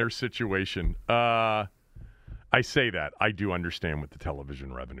 given their situation. I say that I do understand what the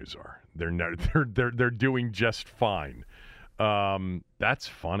television revenues are. They're doing just fine. That's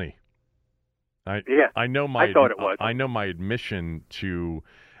funny. I know I thought it was. I know my admission to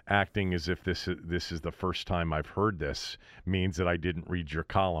acting as if this is the first time I've heard this means that I didn't read your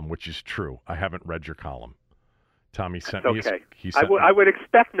column, which is true. I haven't read your column. Tommy sent me. Okay. I would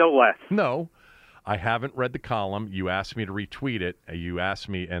expect no less. No, I haven't read the column. You asked me to retweet it. You asked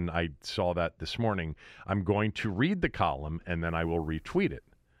me, and I saw that this morning. I'm going to read the column, and then I will retweet it.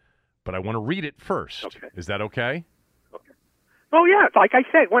 But I want to read it first. Okay. Is that okay? Okay. Oh, yeah. Like I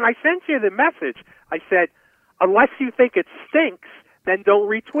said, when I sent you the message, I said, unless you think it stinks, then don't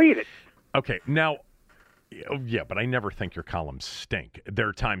retweet it. Okay. Now, yeah, but I never think your columns stink. There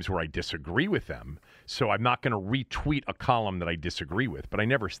are times where I disagree with them, so I'm not going to retweet a column that I disagree with. But I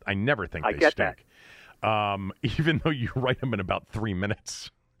never think they stink. Even though you write them in about 3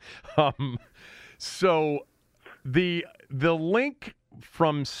 minutes. So the link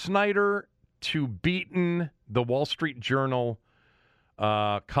from Snyder to Beaton, the Wall Street Journal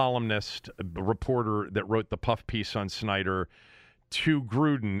columnist, reporter that wrote the puff piece on Snyder, to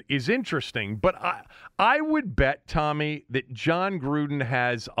Gruden is interesting, but I would bet, Tommy, that John Gruden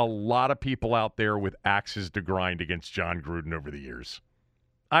has a lot of people out there with axes to grind against John Gruden over the years.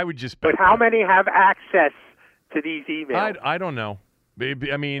 I would just bet. But how many have access to these emails? I don't know.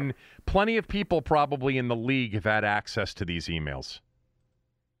 I mean, plenty of people probably in the league have had access to these emails.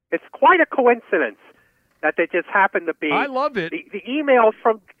 It's quite a coincidence that they just happen to be. I love it. The emails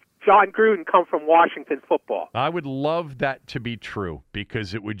from John Gruden come from Washington football. I would love that to be true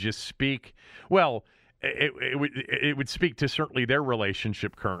because it would just speak. Well, it would speak to certainly their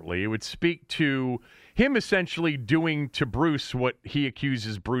relationship currently. It would speak to him essentially doing to Bruce what he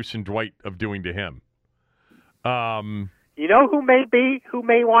accuses Bruce and Dwight of doing to him. You know who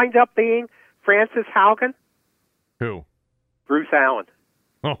may wind up being Francis Haugen? Who? Bruce Allen.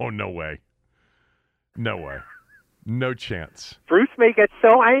 Oh, no way. No way. No chance. Bruce may get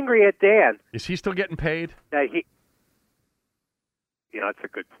so angry at Dan. Is he still getting paid? That that's a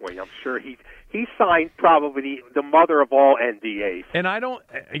good point. I'm sure he signed probably the mother of all NDAs. And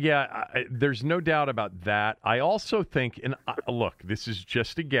there's no doubt about that. I also think, and look, this is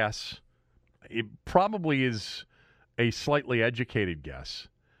just a guess. It probably is a slightly educated guess.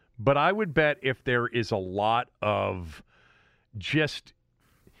 But I would bet if there is a lot of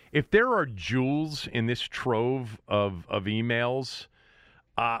if there are jewels in this trove of emails,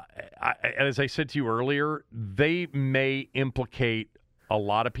 as I said to you earlier, they may implicate a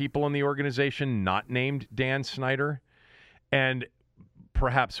lot of people in the organization not named Dan Snyder. And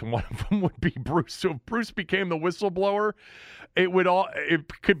perhaps one of them would be Bruce. So if Bruce became the whistleblower,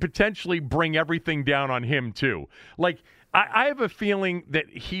 it could potentially bring everything down on him too. Like I have a feeling that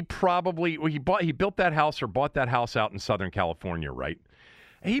he probably he built that house or bought that house out in Southern California, right?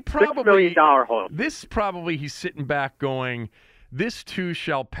 He probably $6 million home. He's sitting back going, this too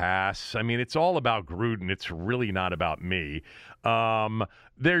shall pass. I mean, it's all about Gruden. It's really not about me. There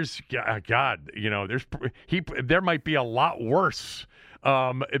might be a lot worse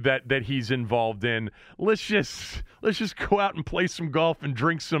that he's involved in. Let's just go out and play some golf and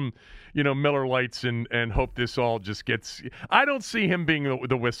drink some, Miller Lights and hope this all just gets. I don't see him being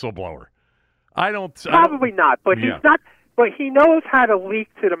the whistleblower. Probably not, but he's not. But he knows how to leak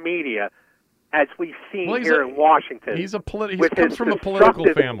to the media, as we've seen here in Washington. He comes from a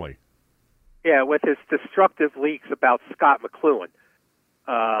political family. Yeah, with his destructive leaks about Scott McLuhan,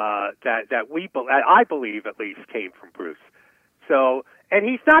 that I believe at least came from Bruce. So, and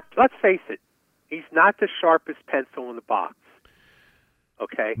he's not. Let's face it, he's not the sharpest pencil in the box.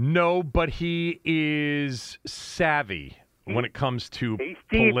 Okay. No, but he is savvy when it comes to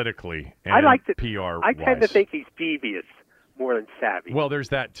politically and PR. I tend to think he's devious more than savvy. Well, there's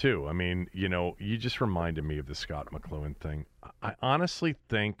that too. I mean, you just reminded me of the Scott McLuhan thing. I honestly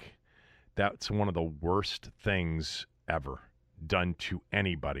think that's one of the worst things ever done to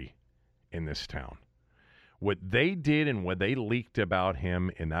anybody in this town. What they did and what they leaked about him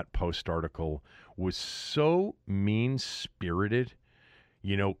in that Post article was so mean-spirited,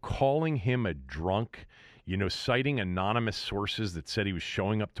 calling him a drunk, citing anonymous sources that said he was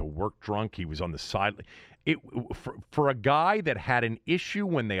showing up to work drunk. He was on the side. For a guy that had an issue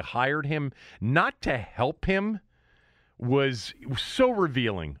when they hired him, not to help him, was so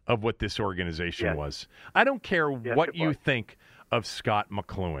revealing of what this organization was. I don't care what you think of Scott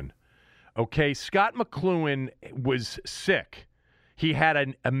McLuhan. Okay, Scott McLuhan was sick. He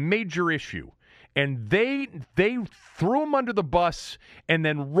had a major issue. And they threw him under the bus and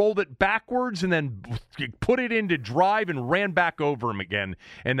then rolled it backwards and then put it into drive and ran back over him again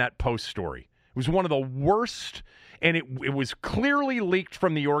in that Post story. It was one of the worst, and it was clearly leaked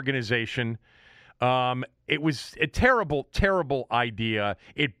from the organization. It was a terrible, terrible idea.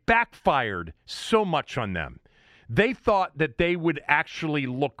 It backfired so much on them. They thought that they would actually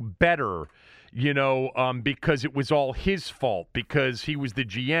look better, because it was all his fault, because he was the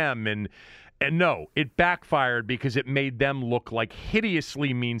GM. And no, it backfired because it made them look like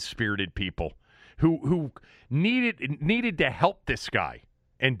hideously mean-spirited people who needed to help this guy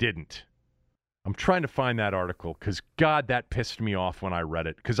and didn't. I'm trying to find that article because, God, that pissed me off when I read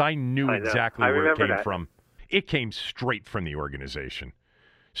it because I knew exactly where it came from. It came straight from the organization,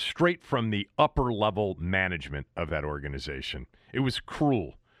 straight from the upper-level management of that organization. It was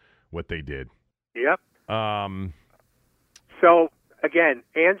cruel what they did. Yep. So, again,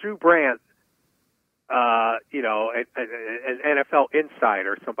 Andrew Brandt, an NFL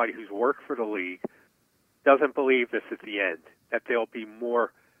insider, somebody who's worked for the league, doesn't believe this is the end, that there'll be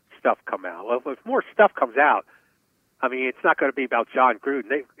more stuff come out. Well, if more stuff comes out, I mean, it's not going to be about John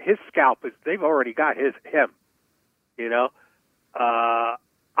Gruden. His scalp they've already got him. I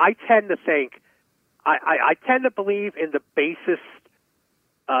tend to think, I tend to believe in the basest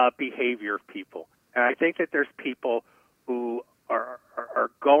behavior of people, and I think that there's people who are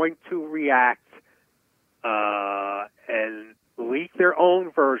going to react and leak their own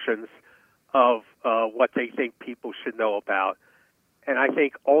versions of what they think people should know about. And I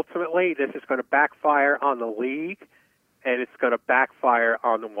think ultimately this is going to backfire on the league, and it's going to backfire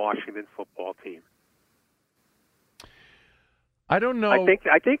on the Washington football team. I don't know. I think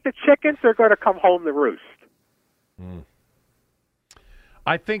the chickens are going to come home to roost.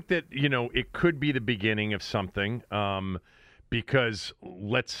 I think that, it could be the beginning of something, because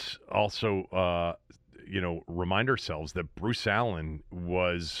let's also, remind ourselves that Bruce Allen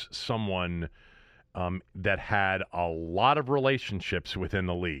was someone that had a lot of relationships within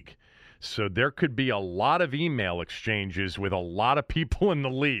the league. So there could be a lot of email exchanges with a lot of people in the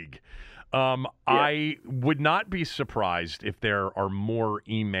league. I would not be surprised if there are more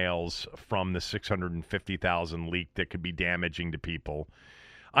emails from the 650,000 leak that could be damaging to people.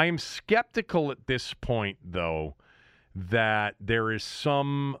 I am skeptical at this point, though, that there is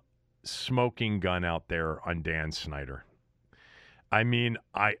some smoking gun out there on Dan Snyder. I mean,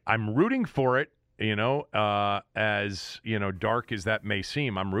 I'm rooting for it. As dark as that may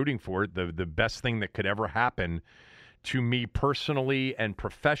seem, I'm rooting for it. The best thing that could ever happen to me personally and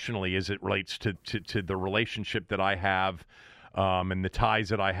professionally as it relates to the relationship that I have and the ties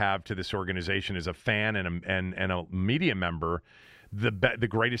that I have to this organization as a fan and a media member, the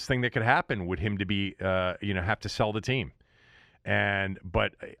greatest thing that could happen would him to be have to sell the team.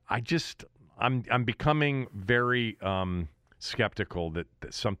 But I'm becoming very skeptical that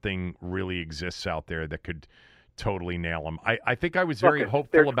something really exists out there that could totally nail him. I think I was very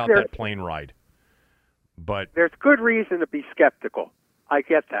hopeful about that plane ride. But there's good reason to be skeptical. I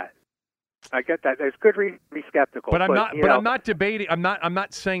get that. There's good reason to be skeptical. But I'm not debating. I'm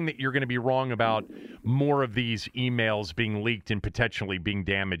not saying that you're going to be wrong about more of these emails being leaked and potentially being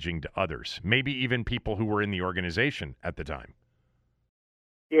damaging to others. Maybe even people who were in the organization at the time.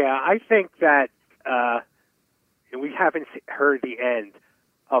 Yeah, I think that we haven't heard the end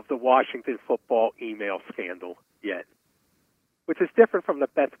of the Washington football email scandal yet, which is different from the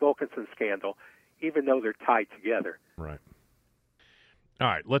Beth Wilkinson scandal, even though they're tied together. Right. All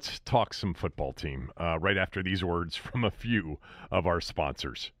right, let's talk some football team right after these words from a few of our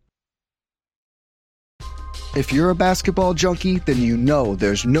sponsors. If you're a basketball junkie, then you know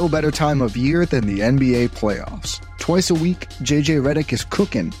there's no better time of year than the NBA playoffs. Twice a week, JJ Redick is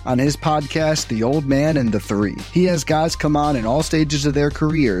cooking on his podcast, The Old Man and the Three. He has guys come on in all stages of their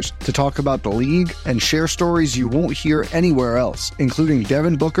careers to talk about the league and share stories you won't hear anywhere else, including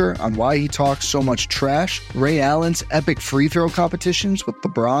Devin Booker on why he talks so much trash, Ray Allen's epic free throw competitions with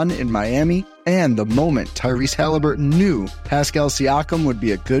LeBron in Miami, and the moment Tyrese Halliburton knew Pascal Siakam would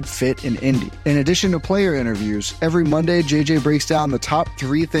be a good fit in Indy. In addition to player interviews, every Monday JJ breaks down the top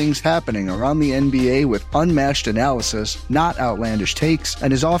 3 things happening around the NBA with unmatched analysis, not outlandish takes,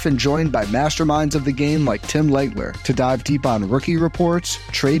 and is often joined by masterminds of the game like Tim Legler to dive deep on rookie reports,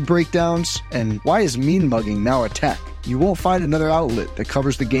 trade breakdowns, and why is mean mugging now a tech? You won't find another outlet that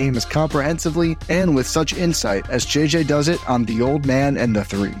covers the game as comprehensively and with such insight as JJ does it on The Old Man and the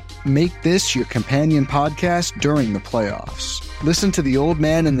Three. Make this your companion podcast during the playoffs. Listen to The Old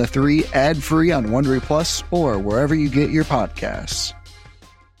Man and the Three ad-free on Wondery Plus or wherever you get your podcasts.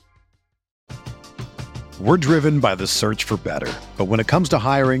 We're driven by the search for better. But when it comes to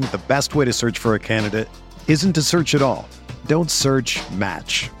hiring, the best way to search for a candidate isn't to search at all. Don't search,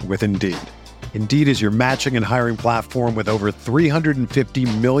 match with Indeed. Indeed is your matching and hiring platform with over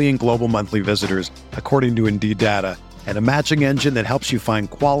 350 million global monthly visitors, according to Indeed data, and a matching engine that helps you find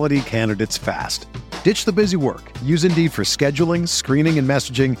quality candidates fast. Ditch the busy work. Use Indeed for scheduling, screening, and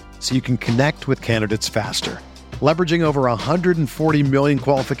messaging so you can connect with candidates faster. Leveraging over 140 million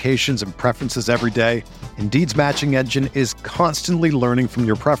qualifications and preferences every day, Indeed's matching engine is constantly learning from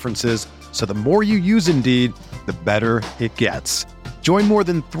your preferences, so the more you use Indeed, the better it gets. Join more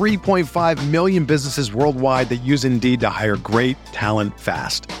than 3.5 million businesses worldwide that use Indeed to hire great talent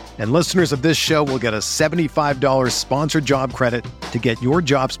fast. And listeners of this show will get a $75 sponsored job credit to get your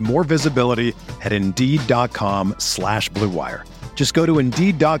jobs more visibility at Indeed.com/Blue Wire. Just go to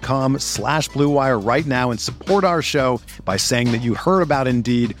Indeed.com/Blue Wire right now and support our show by saying that you heard about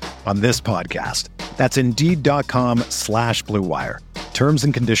Indeed on this podcast. That's Indeed.com/Blue Wire. Terms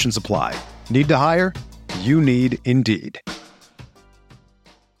and conditions apply. Need to hire? You need Indeed.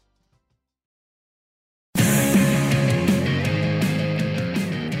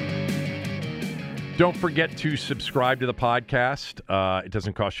 Don't forget to subscribe to the podcast. It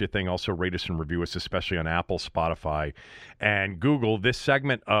doesn't cost you a thing. Also, rate us and review us, especially on Apple, Spotify, and Google. This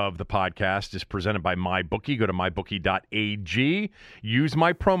segment of the podcast is presented by MyBookie. Go to mybookie.ag. Use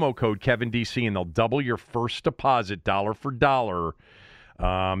my promo code KevinDC, and they'll double your first deposit dollar for dollar.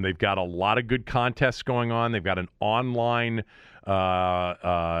 They've got a lot of good contests going on. They've got an online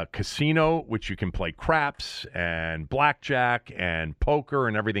casino, which you can play craps and blackjack and poker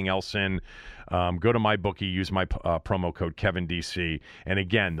and everything else in. Go to MyBookie, use my promo code KevinDC, and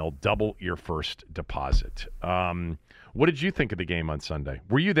again, they'll double your first deposit. What did you think of the game on Sunday?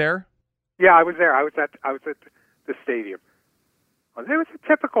 Were you there? Yeah, I was there. I was at the stadium. There was a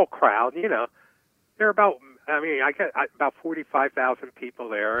typical crowd, you know. There were about 45,000 people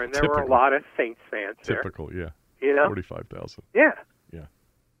there, and there were a lot of Saints fans there. Typical, yeah. You know, 45,000. Yeah. Yeah.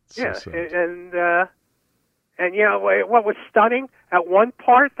 Yeah, sad. and you know what was stunning at one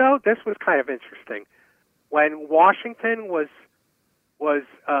part though, this was kind of interesting. When Washington was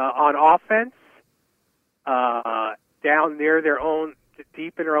on offense, down near their own,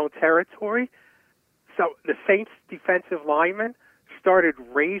 deep in their own territory, so the Saints defensive linemen started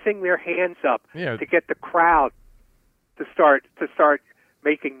raising their hands up to get the crowd to start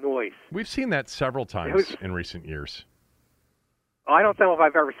making noise. We've seen that several times in recent years. I don't know if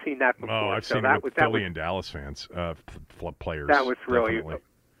I've ever seen that before. Oh, I've seen it with Philly and Dallas fans, players. That was really definitely.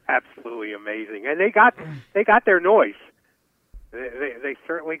 Absolutely amazing, and they got their noise. They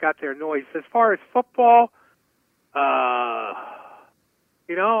certainly got their noise. As far as football,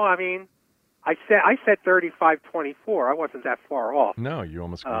 you know, I mean, I said 35-24. I wasn't that far off. No, you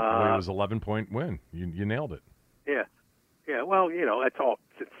almost. It was 11-point win. You nailed it. Yeah. Yeah. Well, you know, that's all.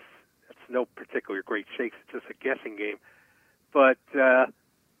 It's no particular great shakes. It's just a guessing game. But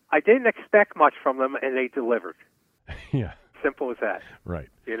I didn't expect much from them, and they delivered. Yeah. Simple as that. Right.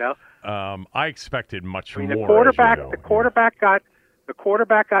 You know. I expected much more. The quarterback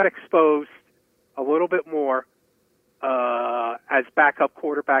got exposed a little bit more, as backup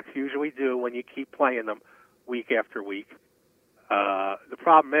quarterbacks usually do when you keep playing them week after week. The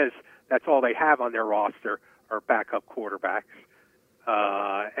problem is that's all they have on their roster are backup quarterbacks,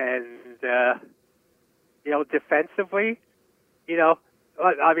 and you know, defensively. You know,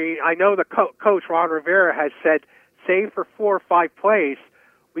 I mean, I know the coach, Ron Rivera, has said, save for 4 or 5 plays,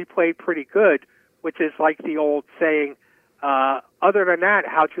 we played pretty good, which is like the old saying, other than that,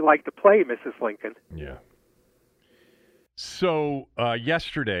 how'd you like to play, Mrs. Lincoln? Yeah. So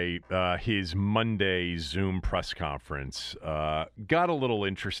yesterday, his Monday Zoom press conference got a little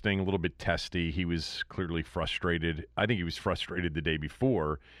interesting, a little bit testy. He was clearly frustrated. I think he was frustrated the day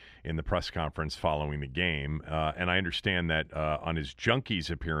before in the press conference following the game. And I understand that on his Junkies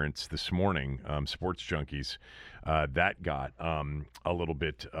appearance this morning, Sports Junkies, that got a little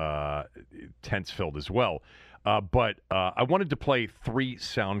bit tense-filled as well. But I wanted to play 3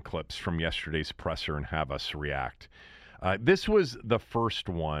 sound clips from yesterday's presser and have us react. This was the first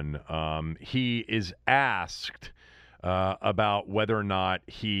one. He is asked about whether or not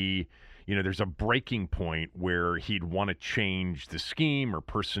there's a breaking point where he'd want to change the scheme or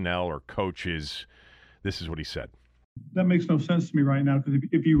personnel or coaches. This is what he said. That makes no sense to me right now, because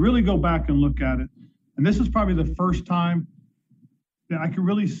if you really go back and look at it, and this is probably the first time that I can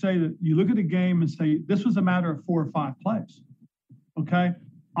really say that you look at a game and say, this was a matter of 4 or 5 plays, okay,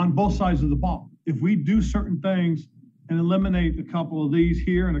 on both sides of the ball. If we do certain things and eliminate a couple of these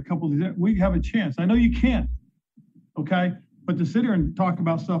here and a couple of these there, we have a chance. I know you can't, okay? But to sit here and talk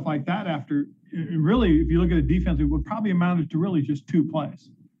about stuff like that after, really, if you look at a defense, it would probably amounted to really just 2 plays,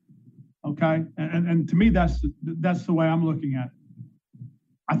 okay? And to me, that's the way I'm looking at it.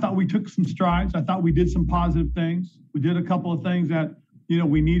 I thought we took some strides. I thought we did some positive things. We did a couple of things that,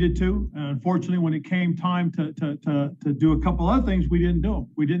 we needed to. And unfortunately, when it came time to do a couple other things, we didn't do them.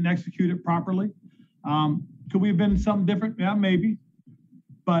 We didn't execute it properly. Could we have been something different? Yeah, maybe.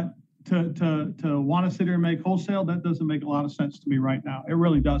 But to want to sit here and make wholesale, that doesn't make a lot of sense to me right now. It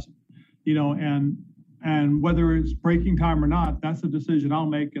really doesn't. And whether it's breaking time or not, that's a decision I'll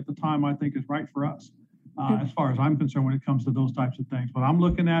make at the time I think is right for us. As far as I'm concerned, when it comes to those types of things, what I'm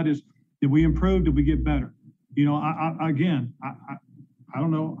looking at is, did we improve? Did we get better? I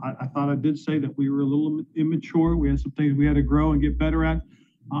don't know. I thought I did say that we were a little immature. We had some things we had to grow and get better at.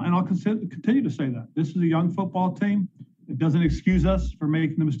 And I'll continue to say that. This is a young football team. It doesn't excuse us for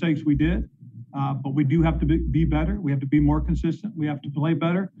making the mistakes we did, but we do have to be better. We have to be more consistent. We have to play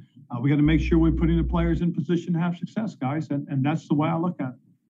better. We got to make sure we're putting the players in position to have success, guys, and that's the way I look at it.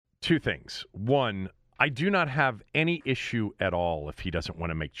 2 things. One, I do not have any issue at all if he doesn't want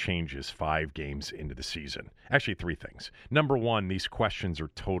to make changes 5 games into the season. Actually, 3 things. Number one, these questions are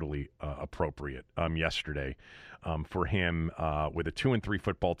totally appropriate yesterday. for him with a 2-3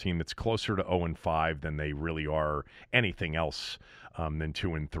 football team that's closer to 0-5 than they really are anything else than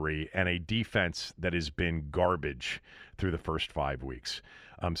 2-3, and a defense that has been garbage through the first 5 weeks.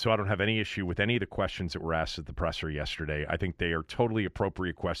 So I don't have any issue with any of the questions that were asked at the presser yesterday. I think they are totally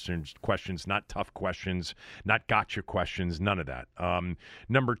appropriate questions, not tough questions, not gotcha questions, none of that.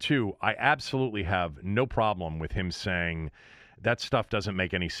 Number two, I absolutely have no problem with him saying that stuff doesn't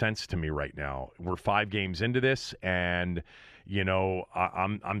make any sense to me right now. We're 5 games into this, and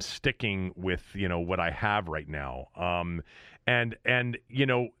I'm sticking with what I have right now. And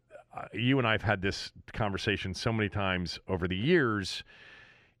you and I have had this conversation so many times over the years.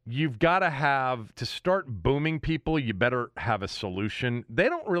 You've got to start booming people, you better have a solution. They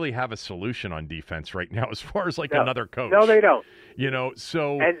don't really have a solution on defense right now as far as another coach. No, they don't.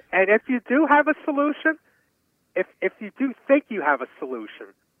 So and if you do have a solution, if you do think you have a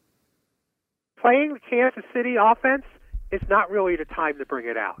solution, playing the Kansas City offense is not really the time to bring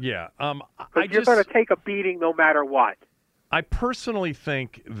it out. Yeah. You're going to take a beating no matter what. I personally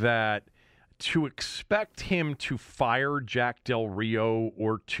think that to expect him to fire Jack Del Rio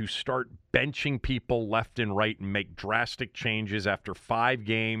or to start benching people left and right and make drastic changes after 5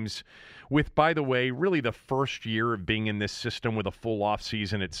 games with, by the way, really the first year of being in this system with a full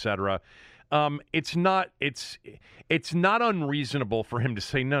offseason, et cetera, it's not unreasonable for him to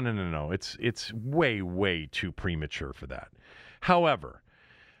say, no. It's way too premature for that. However,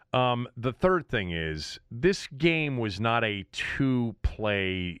 the third thing is this game was not a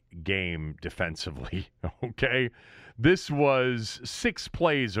 2-play game defensively, okay? This was 6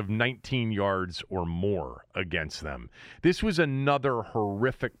 plays of 19 yards or more against them. This was another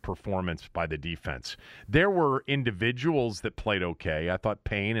horrific performance by the defense. There were individuals that played okay. I thought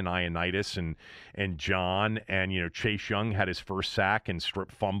Payne and Ioannidis and John and, Chase Young had his first sack and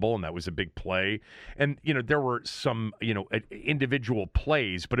strip fumble, and that was a big play. And, there were some, individual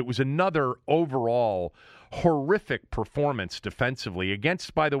plays, but it was another overall horrific performance defensively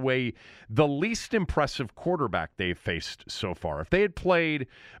against, by the way, the least impressive quarterback they've faced so far. If they had played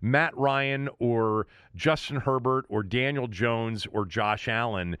Matt Ryan or Justin Herbert or Daniel Jones or Josh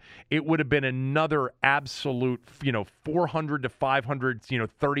Allen, it would have been another absolute, 400 to 500,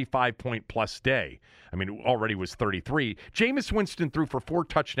 35-point plus day. I mean, it already was 33. Jameis Winston threw for 4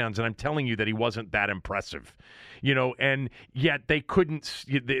 touchdowns, and I'm telling you that he wasn't that impressive. And yet they couldn't,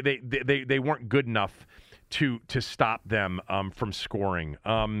 they weren't good enough to stop them from scoring.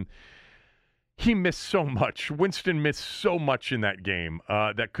 He missed so much. Winston missed so much in that game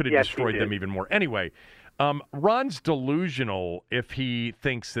that could have destroyed them even more. Anyway, Ron's delusional if he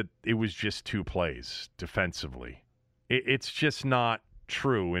thinks that it was just 2 plays defensively. It's just not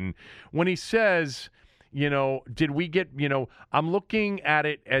true. And when he says, did we get, I'm looking at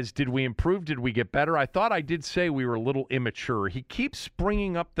it as, did we improve? Did we get better? I thought I did say we were a little immature. He keeps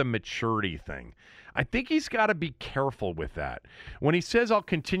bringing up the maturity thing. I think he's got to be careful with that. When he says, I'll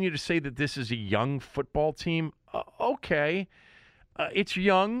continue to say that this is a young football team, okay. It's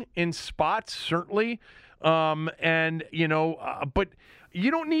young in spots, certainly. But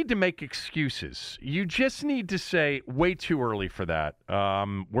you don't need to make excuses. You just need to say, way too early for that.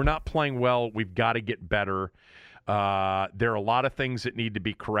 We're not playing well. We've got to get better. There are a lot of things that need to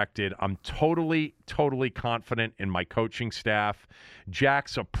be corrected. I'm totally confident in my coaching staff.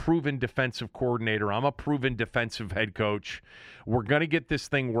 Jack's a proven defensive coordinator. I'm a proven defensive head coach. We're going to get this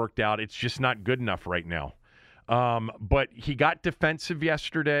thing worked out. It's just not good enough right now. But he got defensive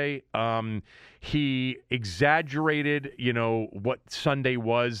yesterday. He exaggerated, what Sunday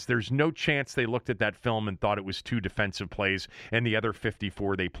was. There's no chance they looked at that film and thought it was 2 defensive plays and the other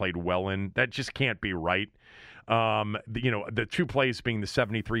 54 they played well in. That just can't be right. The 2 plays being the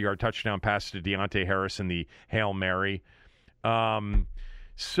 73-yard touchdown pass to Deontay Harris and the Hail Mary.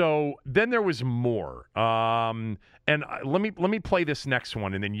 So then there was more. And let me play this next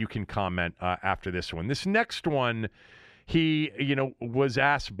one, and then you can comment after this one. This next one, he was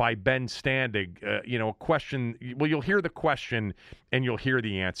asked by Ben Standig, a question. Well, you'll hear the question, and you'll hear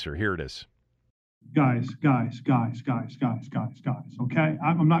the answer. Here it is. Guys. Okay,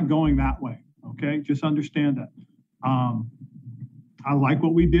 I'm not going that way. Okay, just understand that. I like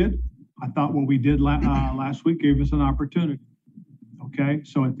what we did. I thought what we did last week gave us an opportunity. Okay,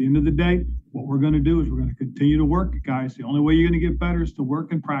 so at the end of the day, what we're going to do is we're going to continue to work, guys. The only way you're going to get better is to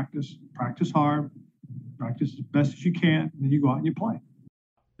work and practice. Practice hard. Practice as best as you can. And then you go out and you play.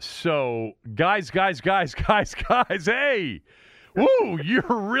 So, guys, hey! Woo, you're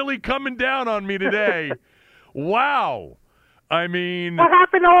really coming down on me today. Wow. I mean, what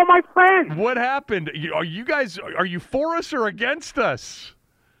happened to all my friends? What happened? Are you for us or against us?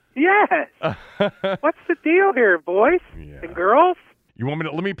 Yes. What's the deal here, boys and girls? You want me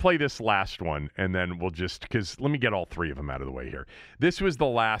to? Let me play this last one, and then we'll because let me get all three of them out of the way here. This was the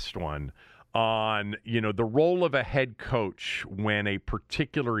last one on, the role of a head coach when a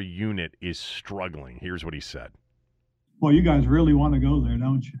particular unit is struggling. Here's what he said. Well, you guys really want to go there,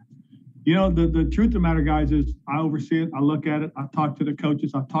 don't you? The truth of the matter, guys, is I oversee it. I look at it. I talk to the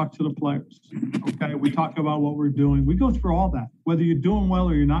coaches. I talk to the players. Okay, we talk about what we're doing. We go through all that, whether you're doing well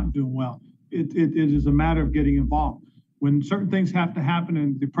or you're not doing well. It is a matter of getting involved. When certain things have to happen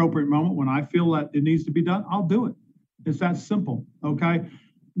in the appropriate moment, when I feel that it needs to be done, I'll do it. It's that simple. Okay,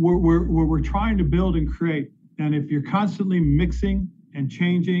 we're trying to build and create, and if you're constantly mixing and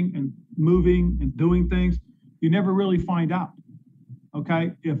changing and moving and doing things, you never really find out.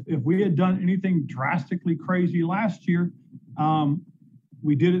 Okay, if we had done anything drastically crazy last year,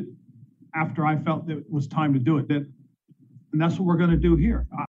 we did it after I felt that it was time to do it. And that's what we're going to do here.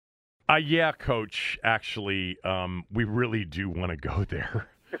 Yeah, Coach. Actually, we really do want to go there.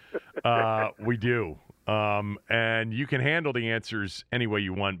 We do. And you can handle the answers any way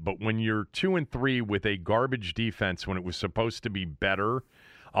you want. But when you're 2-3 with a garbage defense, when it was supposed to be better,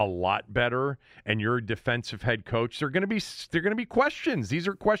 a lot better, and you're a defensive head coach, they're going to be questions. These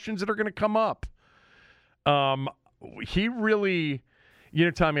are questions that are going to come up. He really,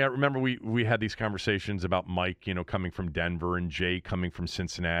 Tommy, I remember we had these conversations about Mike, coming from Denver, and Jay coming from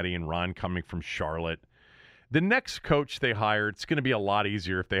Cincinnati, and Ron coming from Charlotte. The next coach they hire, it's going to be a lot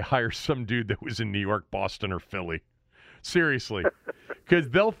easier if they hire some dude that was in New York, Boston, or Philly. Seriously, because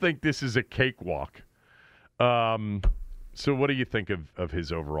they'll think this is a cakewalk. So what do you think of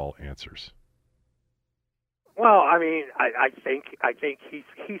his overall answers? Well, I mean, I think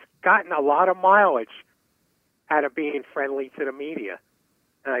he's gotten a lot of mileage out of being friendly to the media,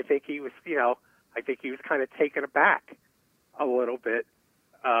 and I think he was kind of taken aback a little bit.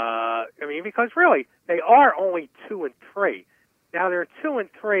 Because really they are only 2-3. Now they're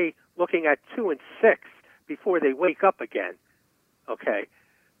 2-3, looking at 2-6 before they wake up again. Okay,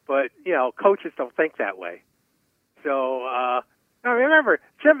 but coaches don't think that way. So, I remember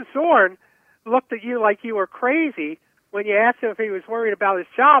Jim Zorn looked at you like you were crazy when you asked him if he was worried about his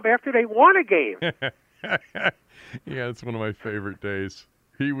job after they won a game. Yeah, it's one of my favorite days.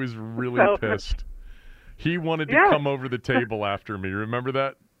 He was really pissed. He wanted to come over the table after me. Remember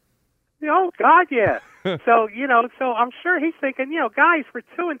that? Oh, God, yeah. So I'm sure he's thinking, guys, we're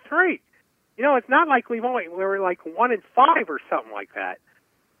 2-3. It's not like we were like 1-5 or something like that.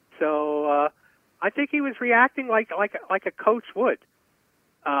 So, I think he was reacting like a coach would.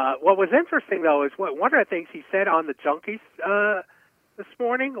 What was interesting, though, is one of the things he said on the Junkies this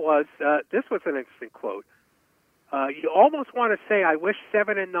morning was, this was an interesting quote. You almost want to say, I wish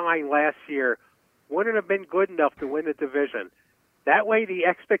 7-9 last year wouldn't have been good enough to win the division. That way the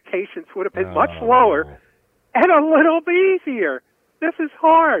expectations would have been much lower and a little bit easier. This is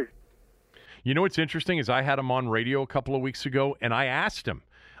hard. What's interesting is I had him on radio a couple of weeks ago, and I asked him,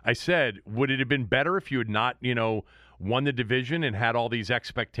 I said, would it have been better if you had not, won the division and had all these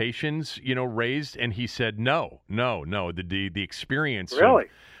expectations, raised? And he said, no. The experience really?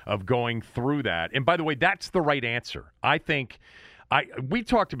 of going through that. And by the way, that's the right answer. I think we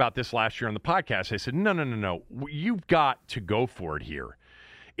talked about this last year on the podcast. I said, no. You've got to go for it here.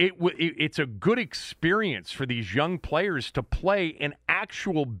 It's a good experience for these young players to play in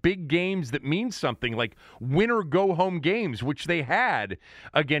actual big games that mean something, like win-or-go-home games, which they had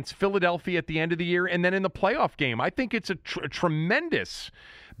against Philadelphia at the end of the year and then in the playoff game. I think it's a tremendous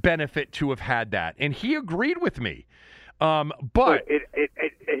benefit to have had that, and he agreed with me. But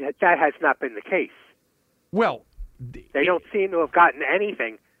that has not been the case. Well, they don't seem to have gotten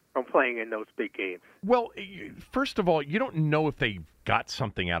anything from playing in those big games. Well, first of all, you don't know if they got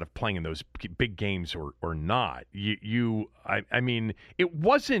something out of playing in those big games or not. I mean, it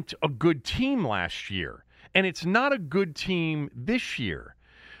wasn't a good team last year, and it's not a good team this year.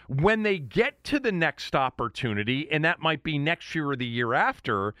 When they get to the next opportunity, and that might be next year or the year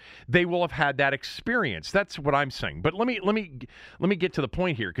after, they will have had that experience. That's what I'm saying. But let me get to the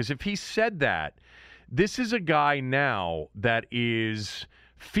point here, because if he said that, this is a guy now that is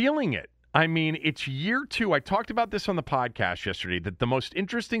feeling it. I mean, it's year 2. I talked about this on the podcast yesterday, that the most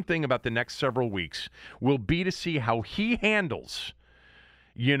interesting thing about the next several weeks will be to see how he handles,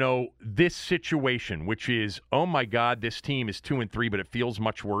 this situation, which is, oh my God, this team is 2-3, but it feels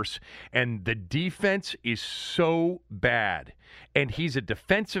much worse. And the defense is so bad. and he's a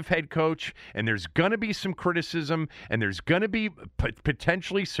defensive head coach, and there's going to be some criticism, and there's going to be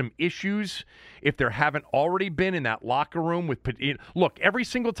potentially some issues if there haven't already been in that locker room. Look, every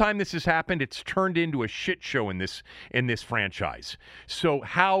single time this has happened, it's turned into a shit show in this franchise. So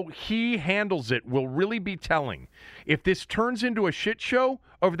how he handles it will really be telling. If this turns into a shit show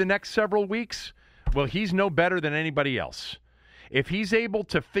over the next several weeks, well, he's no better than anybody else. If he's able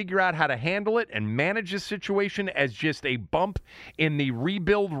to figure out how to handle it and manage the situation as just a bump in the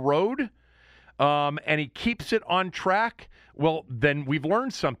rebuild road, and he keeps it on track, well, then we've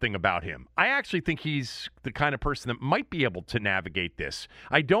learned something about him. I actually think he's the kind of person that might be able to navigate this.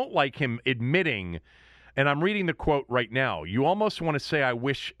 I don't like him admitting, and I'm reading the quote right now, you almost want to say, I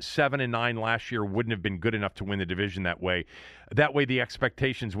wish 7-9 last year wouldn't have been good enough to win the division that way. That way the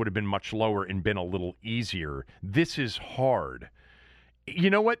expectations would have been much lower and been a little easier. This is hard.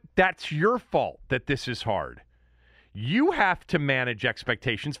 You know what? That's your fault that this is hard. You have to manage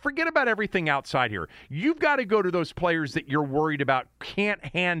expectations. Forget about everything outside here. You've got to go to those players that you're worried about can't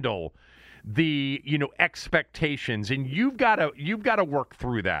handle the, expectations, and you've got to work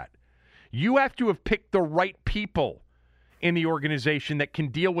through that. You have to have picked the right people in the organization that can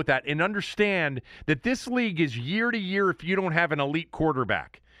deal with that and understand that this league is year to year if you don't have an elite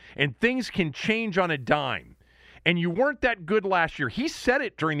quarterback, and things can change on a dime. And you weren't that good last year. He said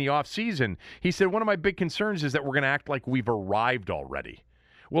it during the offseason. He said, one of my big concerns is that we're going to act like we've arrived already.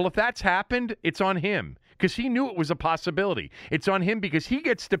 Well, if that's happened, it's on him because he knew it was a possibility. It's on him because he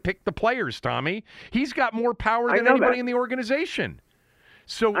gets to pick the players, Tommy. He's got more power than anybody in the organization.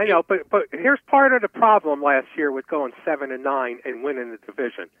 So I know, but here's part of the problem last year with going 7-9 and winning the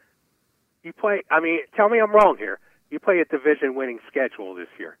division. Tell me I'm wrong here. You play a division-winning schedule this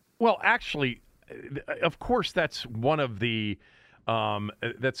year. Well, actually, of course, that's one of the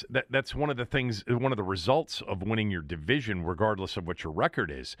that's one of the things, one of the results of winning your division, regardless of what your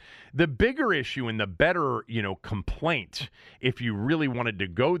record is. The bigger issue and the better, complaint, if you really wanted to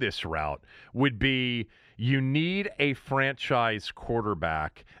go this route, would be you need a franchise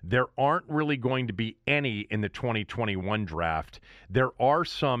quarterback. There aren't really going to be any in the 2021 draft. There are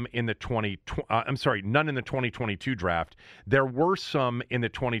some in the none in the 2022 draft. There were some in the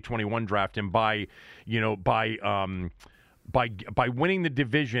 2021 draft, and by winning the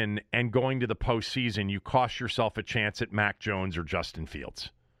division and going to the postseason, you cost yourself a chance at Mac Jones or Justin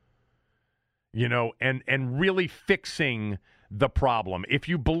Fields. And really fixing the problem if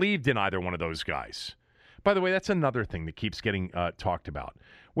you believed in either one of those guys. By the way, that's another thing that keeps getting talked about.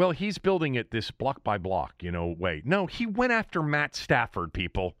 Well, he's building it this block by block, way. No, he went after Matt Stafford,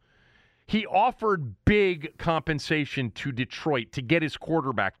 people. He offered big compensation to Detroit to get his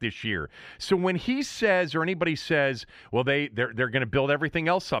quarterback this year. So when he says, or anybody says, well, they're going to build everything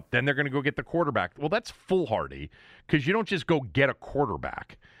else up, then they're going to go get the quarterback. Well, that's foolhardy because you don't just go get a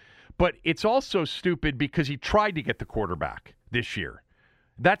quarterback. But it's also stupid because he tried to get the quarterback this year.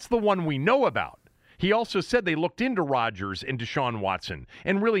 That's the one we know about. He also said they looked into Rodgers and Deshaun Watson,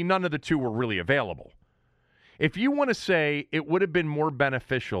 and really none of the two were really available. If you want to say it would have been more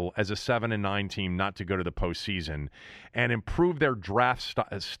beneficial as a 7-9 team not to go to the postseason and improve their draft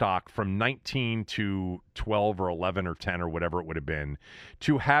stock from 19 to 12 or 11 or 10 or whatever it would have been,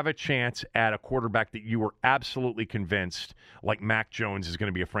 to have a chance at a quarterback that you were absolutely convinced, like Mac Jones, is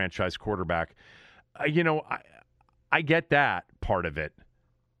going to be a franchise quarterback, I get that part of it.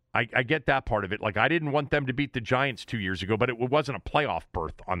 I get that part of it. Like, I didn't want them to beat the Giants 2 years ago, but it wasn't a playoff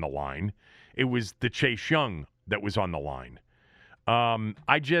berth on the line. It was the Chase Young that was on the line.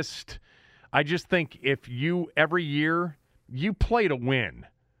 I just think if you, every year, you play to win,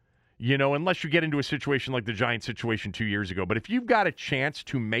 unless you get into a situation like the Giants situation 2 years ago. But if you've got a chance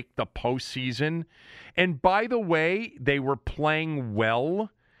to make the postseason, and by the way, they were playing well,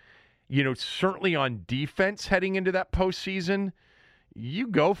 certainly on defense heading into that postseason, you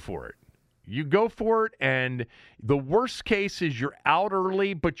go for it. You go for it, and the worst case is you're out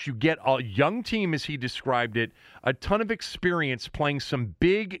early, but you get a young team, as he described it, a ton of experience playing some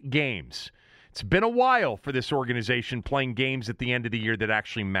big games. It's been a while for this organization playing games at the end of the year that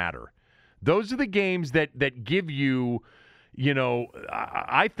actually matter. Those are the games that give you,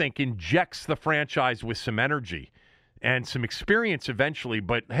 I think injects the franchise with some energy and some experience eventually.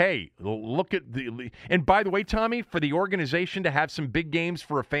 But, hey, look at and by the way, Tommy, for the organization to have some big games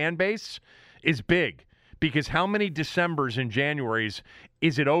for a fan base is big, because how many Decembers and Januaries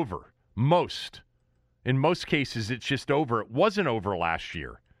is it over? Most. In most cases, it's just over. It wasn't over last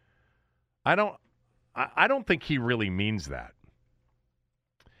year. I don't think he really means that.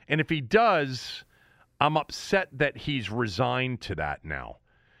 And if he does, I'm upset that he's resigned to that now.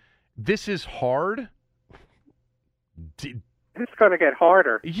 This is hard. It's going to get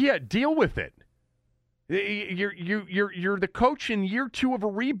harder. Yeah, deal with it. You're the coach in year 2 of a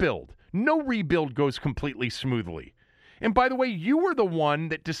rebuild. No rebuild goes completely smoothly. And by the way, you were the one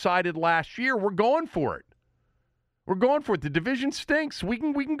that decided last year we're going for it. We're going for it. The division stinks. We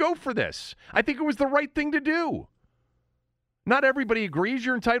can go for this. I think it was the right thing to do. Not everybody agrees.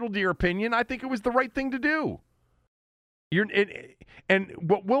 You're entitled to your opinion. I think it was the right thing to do. And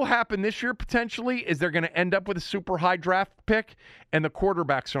what will happen this year potentially is they're going to end up with a super high draft pick, and the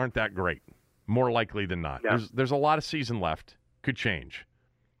quarterbacks aren't that great. More likely than not. Yeah. There's a lot of season left. Could change.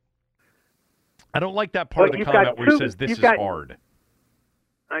 I don't like that part of the comment where he says this is hard.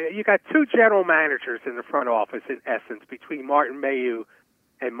 You got 2 general managers in the front office, in essence, between Martin Mayhew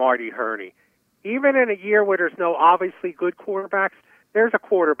and Marty Herney. Even in a year where there's no obviously good quarterbacks, there's a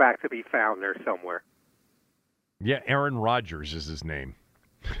quarterback to be found there somewhere. Yeah, Aaron Rodgers is his name.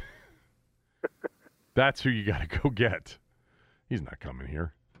 That's who you got to go get. He's not coming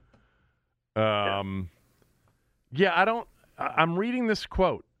here. Yeah, I'm reading this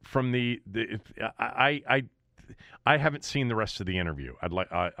quote from I haven't seen the rest of the interview.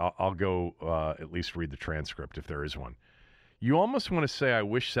 I'll go at least read the transcript if there is one. You almost want to say, I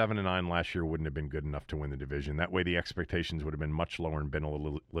wish 7-9 last year wouldn't have been good enough to win the division. That way the expectations would have been much lower and been a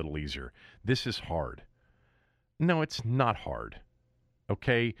little easier. This is hard. No, it's not hard.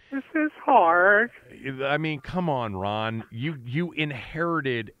 Okay? This is hard. I mean, come on, Ron. You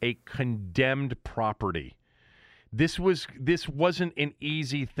inherited a condemned property. This wasn't an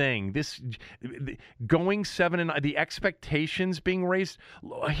easy thing. Going 7-9, the expectations being raised.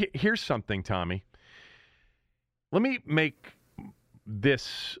 Here's something, Tommy. Let me make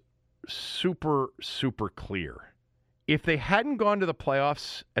this super, super clear. If they hadn't gone to the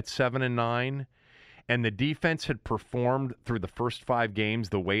playoffs at 7-9 and the defense had performed through the first 5 games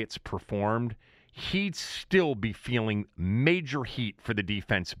the way it's performed, he'd still be feeling major heat for the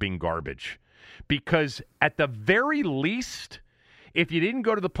defense being garbage. Because at the very least, if you didn't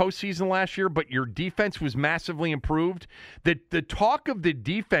go to the postseason last year, but your defense was massively improved, the talk of the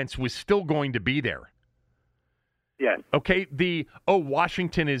defense was still going to be there. Yes. Okay,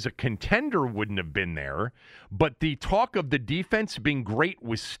 Washington is a contender wouldn't have been there, but the talk of the defense being great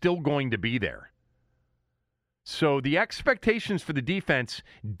was still going to be there. So the expectations for the defense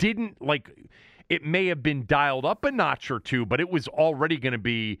it may have been dialed up a notch or two, but it was already going to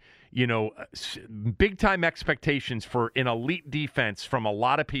be, big-time expectations for an elite defense from a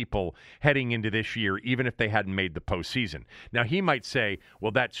lot of people heading into this year, even if they hadn't made the postseason. Now, he might say,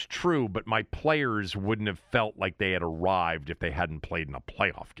 well, that's true, but my players wouldn't have felt like they had arrived if they hadn't played in a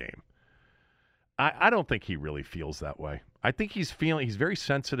playoff game. I don't think he really feels that way. I think he's very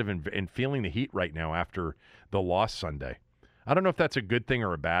sensitive and feeling the heat right now after the loss Sunday. I don't know if that's a good thing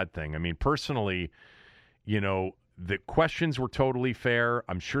or a bad thing. I mean, personally, the questions were totally fair.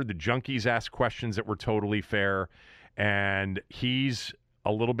 I'm sure the junkies asked questions that were totally fair. And he's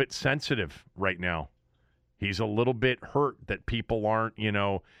a little bit sensitive right now. He's a little bit hurt that people aren't,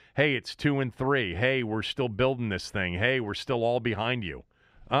 hey, it's 2-3. Hey, we're still building this thing. Hey, we're still all behind you.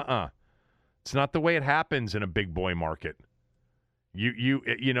 It's not the way it happens in a big boy market.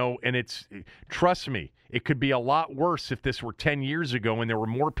 And it's, trust me, it could be a lot worse if this were 10 years ago and there were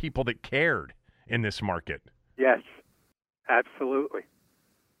more people that cared in this market. Yes, absolutely.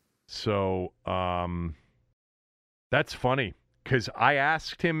 So, that's funny because I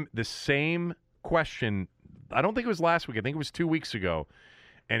asked him the same question. I don't think it was last week. I think it was 2 weeks ago.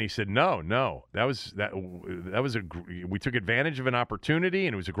 And he said, no, we took advantage of an opportunity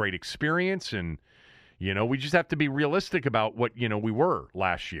and it was a great experience. And, we just have to be realistic about what, we were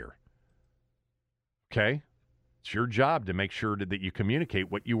last year. Okay? It's your job to make sure that you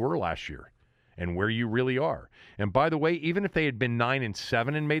communicate what you were last year and where you really are. And by the way, even if they had been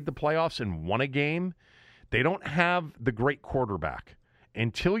 9-7 and made the playoffs and won a game, they don't have the great quarterback.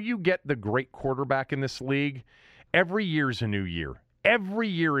 Until you get the great quarterback in this league, every year's a new year. Every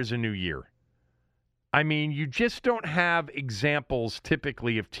year is a new year. I mean, you just don't have examples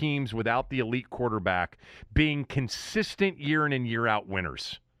typically of teams without the elite quarterback being consistent year in and year out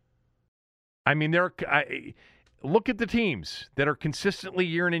winners. I mean, look at the teams that are consistently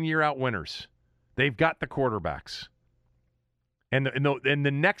year in and year out winners. They've got the quarterbacks. And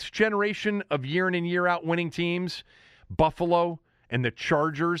the next generation of year in and year out winning teams, Buffalo and the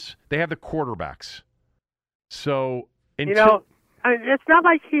Chargers, they have the quarterbacks. So, it's not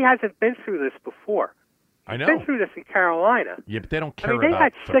like he hasn't been through this before. I know. He's been through this in Carolina. Yeah, but they don't care they about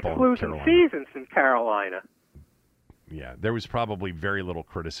had football 6 losing seasons in Carolina. Yeah, there was probably very little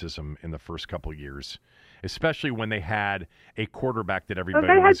criticism in the first couple of years, especially when they had a quarterback that everybody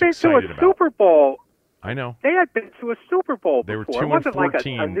was excited about. They had been to a Super Bowl I know. They had been to a Super Bowl They before. were 2-14 It wasn't like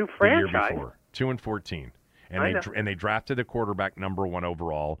a new franchise. the year before. 2-14. And they drafted the quarterback number 1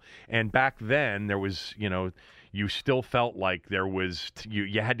 overall. And back then there was, you still felt like there was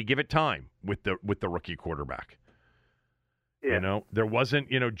you had to give it time with the rookie quarterback. Yeah. There wasn't,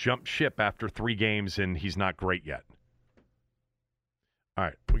 jump ship after 3 games and he's not great yet. All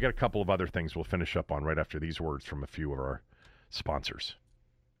right, we got a couple of other things we'll finish up on right after these words from a few of our sponsors.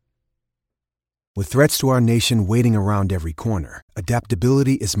 With threats to our nation waiting around every corner,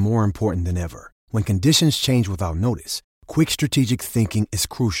 adaptability is more important than ever. When conditions change without notice, quick strategic thinking is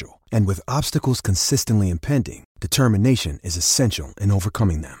crucial. And with obstacles consistently impending, determination is essential in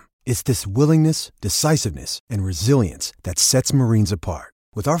overcoming them. It's this willingness, decisiveness, and resilience that sets Marines apart.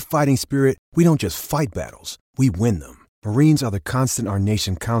 With our fighting spirit, we don't just fight battles, we win them. Marines are the constant our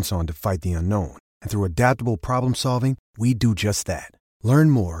nation counts on to fight the unknown. And through adaptable problem solving, we do just that. Learn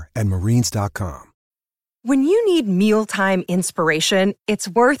more at marines.com. When you need mealtime inspiration, it's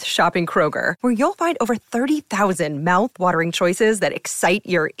worth shopping Kroger, where you'll find over 30,000 mouth-watering choices that excite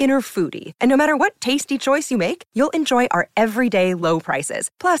your inner foodie. And no matter what tasty choice you make, you'll enjoy our everyday low prices,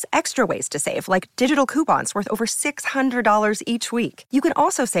 plus extra ways to save, like digital coupons worth over $600 each week. You can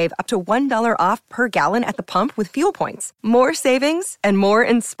also save up to $1 off per gallon at the pump with fuel points. More savings and more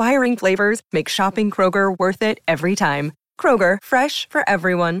inspiring flavors make shopping Kroger worth it every time. Kroger, fresh for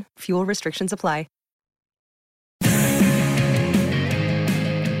everyone. Fuel restrictions apply.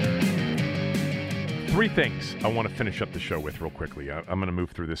 Three things I want to finish up the show with real quickly. I'm going to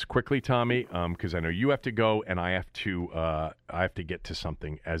move through this quickly, Tommy, because I know you have to go and I have to get to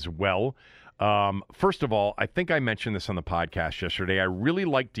something as well. First of all, I think I mentioned this on the podcast yesterday. I really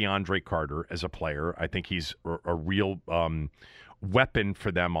like DeAndre Carter as a player. I think he's a real weapon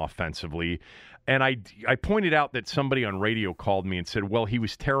for them offensively. And I pointed out that somebody on radio called me and said, well, he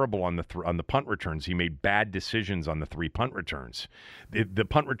was terrible on the punt returns. He made bad decisions on the 3 punt returns. The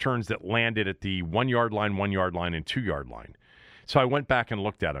punt returns that landed at the 1-yard line, 1-yard line, and 2-yard line. So I went back and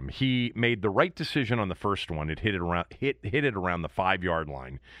looked at him. He made the right decision on the first one. It hit it around the 5-yard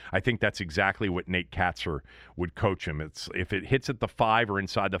line. I think that's exactly what Nate Katzer would coach him. It's if it hits at the 5 or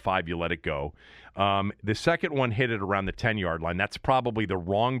inside the 5, you let it go. The second one hit it around the 10-yard line. That's probably the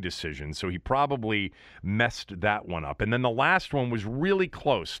wrong decision. So he probably messed that one up. And then the last one was really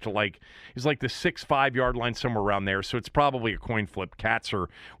close to the 6-5-yard line, somewhere around there. So it's probably a coin flip. Katzer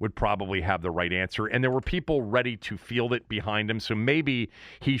would probably have the right answer. And there were people ready to field it behind him. So maybe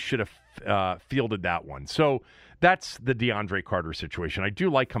he should have fielded that one. So that's the DeAndre Carter situation. I do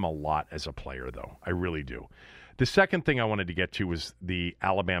like him a lot as a player, though. I really do. The second thing I wanted to get to was the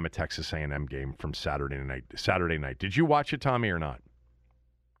Alabama-Texas A&M game from Saturday night. Did you watch it, Tommy, or not?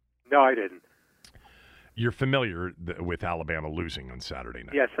 No, I didn't. You're familiar with Alabama losing on Saturday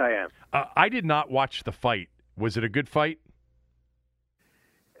night? Yes, I am. I did not watch the fight. Was it a good fight?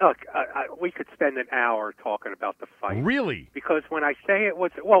 Look, we could spend an hour talking about the fight. Really? Because when I say it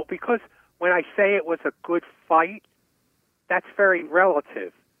was a good fight, that's very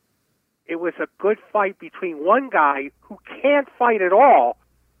relative. It was a good fight between one guy who can't fight at all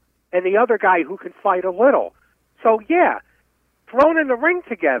and the other guy who can fight a little. So, yeah, thrown in the ring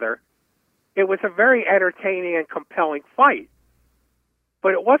together, it was a very entertaining and compelling fight.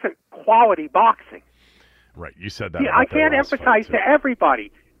 But it wasn't quality boxing. Right, you said that. Yeah, I can't emphasize to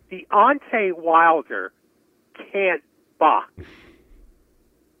everybody, Deontay Wilder can't box.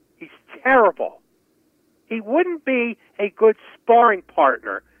 He's terrible. He wouldn't be a good sparring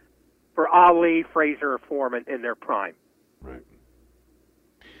partner for Ali, Frazier, or Foreman in their prime. Right.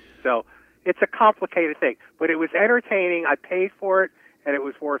 So it's a complicated thing, but it was entertaining. I paid for it, and it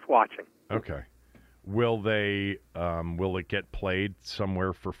was worth watching. Okay. Will it get played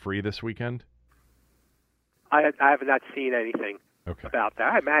somewhere for free this weekend? I have not seen anything about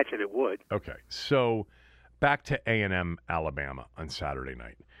that. I imagine it would. Okay. So back to A&M, Alabama on Saturday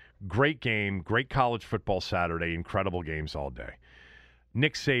night. Great game, great college football Saturday, incredible games all day.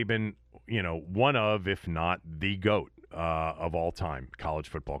 Nick Saban, one of, if not the GOAT of all time college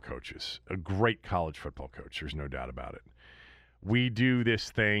football coaches. A great college football coach. There's no doubt about it. We do this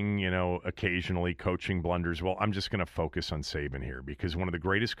thing, occasionally coaching blunders. Well, I'm just going to focus on Saban here because one of the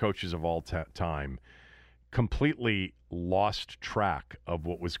greatest coaches of all time completely lost track of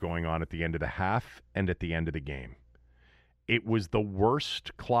what was going on at the end of the half and at the end of the game. It was the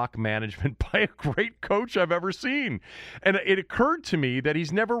worst clock management by a great coach I've ever seen. And it occurred to me that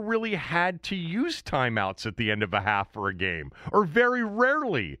he's never really had to use timeouts at the end of a half for a game, or very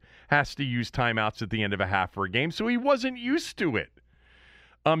rarely has to use timeouts at the end of a half for a game, so he wasn't used to it.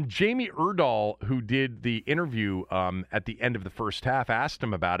 Jamie Erdahl, who did the interview at the end of the first half, asked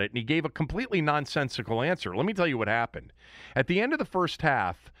him about it, and he gave a completely nonsensical answer. Let me tell you what happened. At the end of the first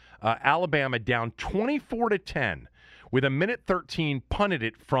half, Alabama down 24-10 with 1:13, punted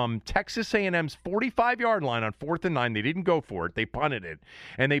it from Texas A&M's 45-yard line on 4th and 9. They didn't go for it. They punted it,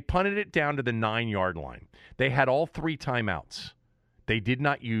 and they punted it down to the 9-yard line. They had all 3 timeouts. They did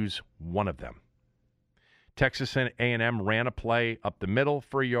not use one of them. Texas A&M ran a play up the middle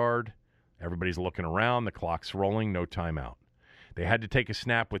for a yard. Everybody's looking around. The clock's rolling. No timeout. They had to take a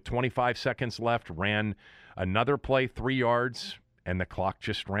snap with 25 seconds left, ran another play 3 yards, and the clock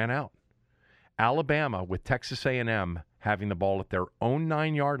just ran out. Alabama, with Texas A&M having the ball at their own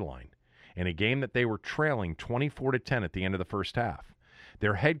 9-yard line in a game that they were trailing 24-10 at the end of the first half.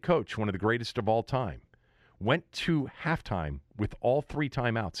 Their head coach, one of the greatest of all time, went to halftime with all 3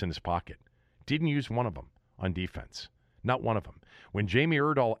 timeouts in his pocket. Didn't use one of them on defense. Not one of them. When Jamie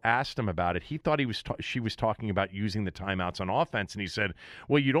Erdahl asked him about it, he thought she was talking about using the timeouts on offense, and he said,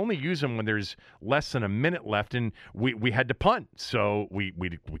 well, you'd only use them when there's less than a minute left, and we had to punt, so we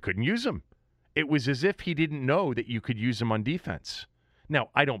couldn't use them. It was as if he didn't know that you could use them on defense. Now,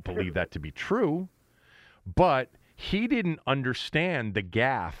 I don't believe that to be true, but he didn't understand the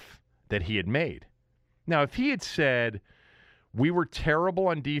gaffe that he had made. Now, if he had said, we were terrible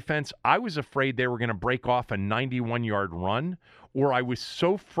on defense, I was afraid they were going to break off a 91-yard run, or I was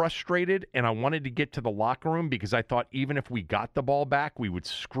so frustrated and I wanted to get to the locker room because I thought even if we got the ball back, we would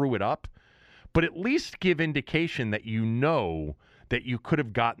screw it up. But at least give indication that you know that you could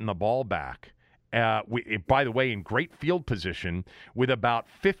have gotten the ball back. By the way, in great field position with about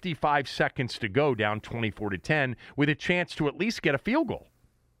 55 seconds to go, down 24-10, with a chance to at least get a field goal.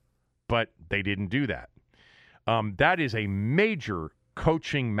 But they didn't do that. That is a major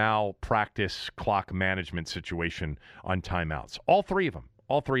coaching malpractice clock management situation on timeouts. All three of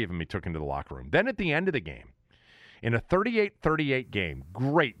them he took into the locker room. Then at the end of the game, in a 38-38 game,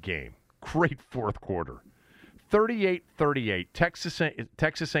 great fourth quarter, 38-38,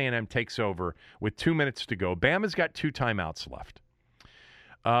 Texas A&M takes over with 2 minutes to go. Bama's got 2 timeouts left.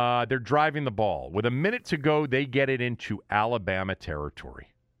 They're driving the ball. With a minute to go, they get it into Alabama territory.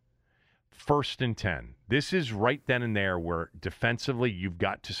 1st and 10. This is right then and there where defensively you've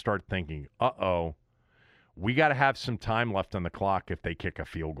got to start thinking, we got to have some time left on the clock if they kick a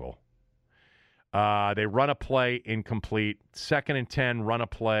field goal. They run a play incomplete. 2nd and 10, run a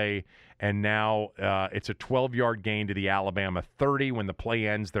play, and now it's a 12-yard gain to the Alabama 30. When the play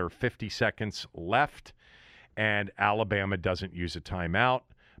ends, there are 50 seconds left, and Alabama doesn't use a timeout.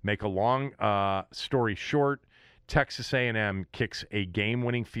 Make a long story short, Texas A&M kicks a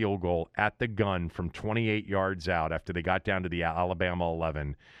game-winning field goal at the gun from 28 yards out after they got down to the Alabama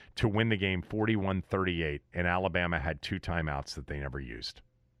 11 to win the game 41-38, and Alabama had 2 timeouts that they never used.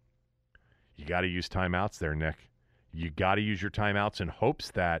 You got to use timeouts there, Nick. You got to use your timeouts in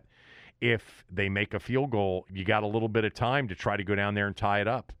hopes that if they make a field goal, you got a little bit of time to try to go down there and tie it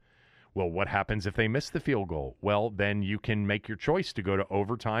up. Well, what happens if they miss the field goal? Well, then you can make your choice to go to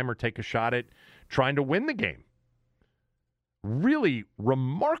overtime or take a shot at trying to win the game. Really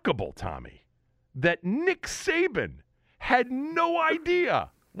remarkable, Tommy, that Nick Saban had no idea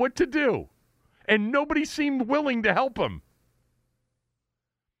what to do, and nobody seemed willing to help him.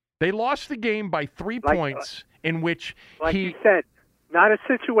 They lost the game by 3 points in which you said, not a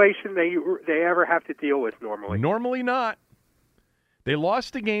situation they ever have to deal with normally. Normally not. They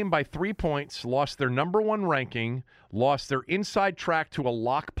lost the game by 3 points, lost their number 1 ranking, lost their inside track to a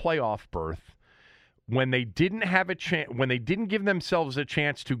lock playoff berth. When they didn't have a chance, when they didn't give themselves a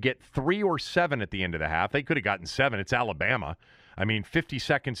chance to get 3 or 7 at the end of the half, they could have gotten 7. It's Alabama. I mean, 50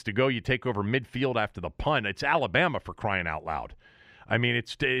 seconds to go, you take over midfield after the punt. It's Alabama, for crying out loud. I mean,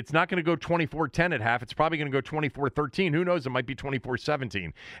 it's not going to go 24-10 at half. It's probably going to go 24-13. Who knows? It might be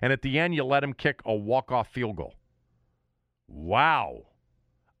 24-17. And at the end, you let them kick a walk-off field goal. Wow.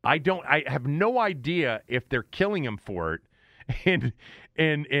 I have no idea if they're killing him for it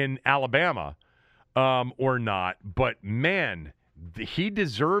in Alabama. Or not, but man, he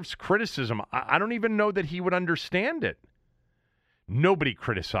deserves criticism. I don't even know that he would understand it. Nobody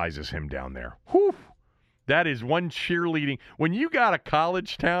criticizes him down there. Whew. That is one cheerleading. When you got a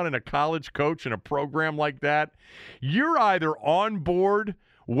college town and a college coach and a program like that, you're either on board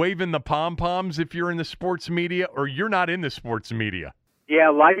waving the pom-poms if you're in the sports media, or you're not in the sports media. Yeah,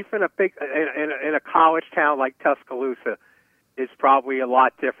 life in a college town like Tuscaloosa is probably a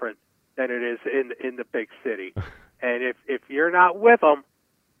lot different than it is in the big city. And if you're not with them,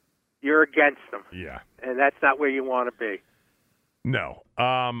 you're against them. Yeah. And that's not where you want to be. No.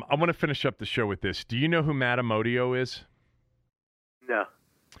 I want to finish up the show with this. Do you know who Matt Amodio is? No.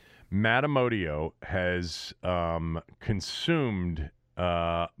 Matt Amodio has consumed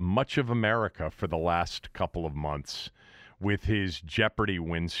much of America for the last couple of months with his Jeopardy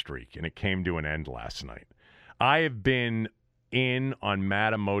win streak, and it came to an end last night. I have been in on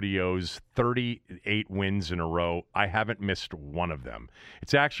Matt Amodio's 38 wins in a row. I haven't missed one of them.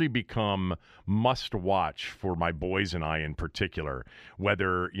 It's actually become must-watch for my boys and I in particular,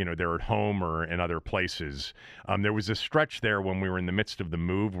 whether they're at home or in other places. There was a stretch there when we were in the midst of the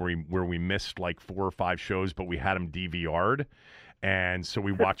move where we missed like 4 or 5 shows, but we had them DVR'd. And so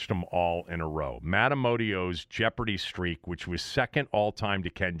we watched them all in a row. Matt Amodio's Jeopardy streak, which was second all-time to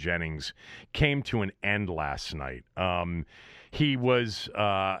Ken Jennings, came to an end last night. He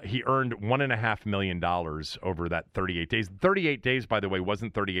earned $1.5 million over that 38 days. 38 days, by the way,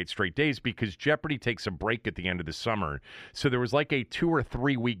 wasn't 38 straight days because Jeopardy takes a break at the end of the summer. So there was like a 2 or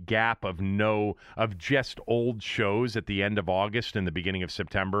 3 week gap of just old shows at the end of August and the beginning of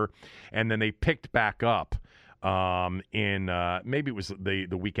September, and then they picked back up in maybe it was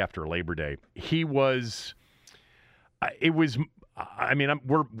the week after Labor Day.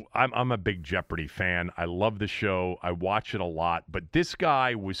 I'm a big Jeopardy fan. I love the show. I watch it a lot. But this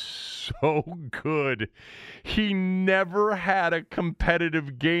guy was so good. He never had a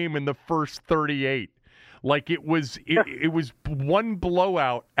competitive game in the first 38. Like it was one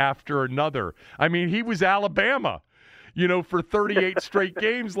blowout after another. I mean, he was Alabama, for 38 straight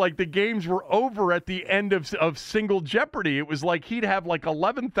games. Like the games were over at the end of single Jeopardy. It was like he'd have like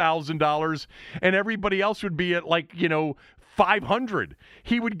 $11,000 and everybody else would be at like, 500.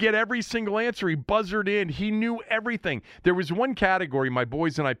 He would get every single answer. He buzzed in. He knew everything. There was one category, my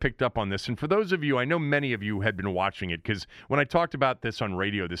boys and I picked up on this, and for those of you, I know many of you had been watching it, because when I talked about this on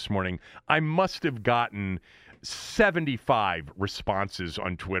radio this morning, I must have gotten 75 responses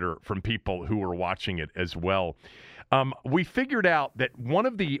on Twitter from people who were watching it as well. We figured out that one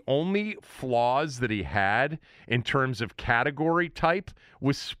of the only flaws that he had in terms of category type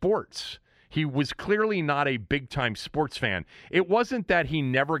was sports. He was clearly not a big-time sports fan. It wasn't that he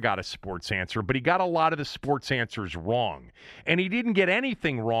never got a sports answer, but he got a lot of the sports answers wrong. And he didn't get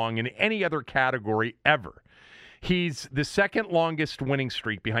anything wrong in any other category ever. He's the second longest winning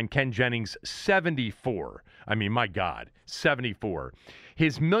streak behind Ken Jennings, 74. I mean, my God, 74.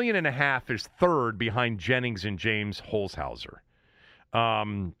 His $1.5 million is third behind Jennings and James Holzhauser.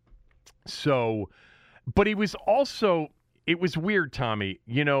 But he was also... It was weird, Tommy.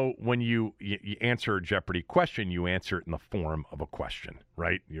 When you answer a Jeopardy question, you answer it in the form of a question,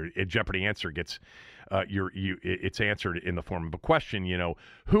 right? A Jeopardy answer gets it's answered in the form of a question.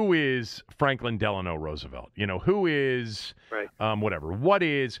 Who is Franklin Delano Roosevelt? Who is whatever? What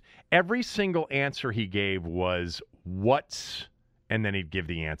is? Every single answer he gave was what's, and then he'd give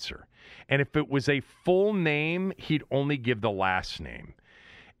the answer. And if it was a full name, he'd only give the last name.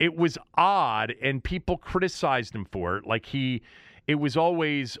 It was odd, and people criticized him for it. Like it was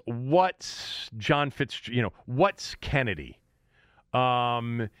always, what's John Fitzgerald, what's Kennedy?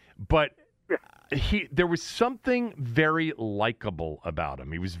 But there was something very likable about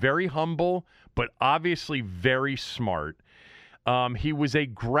him. He was very humble, but obviously very smart. He was a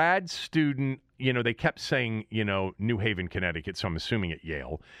grad student. They kept saying, New Haven, Connecticut, so I'm assuming at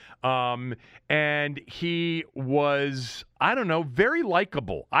Yale. And he was, very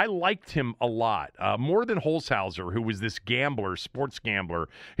likable. I liked him a lot, more than Holzhauser, who was this sports gambler,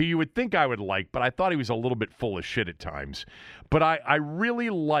 who you would think I would like, but I thought he was a little bit full of shit at times. But I really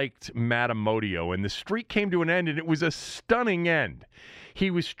liked Matt Amodio, and the streak came to an end, and it was a stunning end.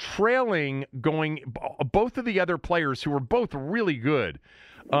 He was trailing both of the other players who were both really good.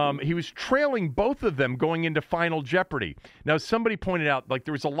 He was trailing both of them going into Final Jeopardy. Now, somebody pointed out,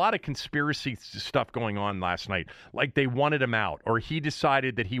 there was a lot of conspiracy stuff going on last night. Like they wanted him out, or he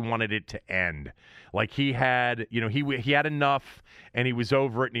decided that he wanted it to end. Like he had, he had enough and he was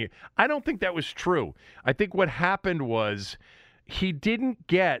over it. And I don't think that was true. I think what happened was he didn't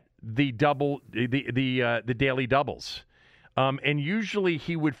get the daily doubles. And usually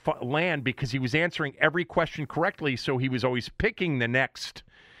he would land because he was answering every question correctly, so he was always picking the next,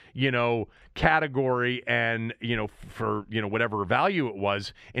 category and, for, whatever value it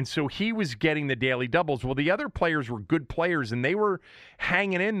was. And so he was getting the daily doubles. Well, the other players were good players, and they were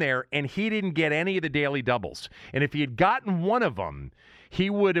hanging in there, and he didn't get any of the daily doubles. And if he had gotten one of them, he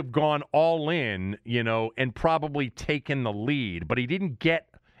would have gone all in, and probably taken the lead. But he didn't get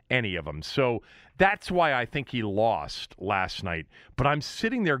any of them. So that's why I think he lost last night. But I'm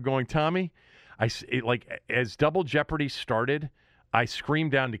sitting there going, Tommy, as Double Jeopardy started, I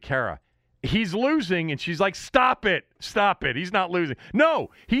screamed down to Kara, He's losing, and she's like, "Stop it! Stop it! He's not losing.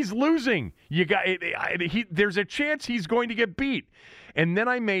 No, he's losing. There's a chance he's going to get beat." And then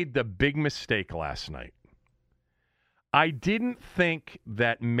I made the big mistake last night. I didn't think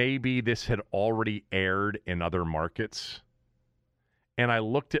that maybe this had already aired in other markets, and I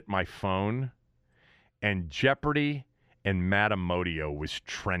looked at my phone, and Jeopardy and Matt Amodio was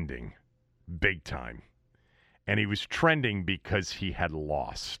trending big time, and he was trending because he had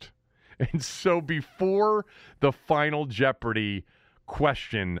lost. And so before the final Jeopardy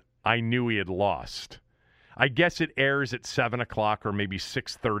question, I knew he had lost. I guess it airs at 7 o'clock or maybe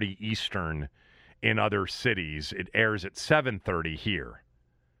 6:30 Eastern in other cities. It airs at 7:30 here.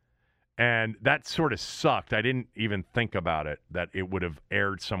 And that sort of sucked. I didn't even think about it, that it would have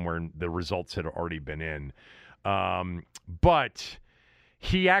aired somewhere and the results had already been in. But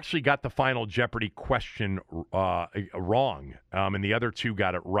he actually got the final Jeopardy question wrong, and the other two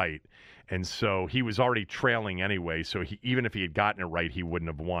got it right. And so he was already trailing anyway, so even if he had gotten it right, he wouldn't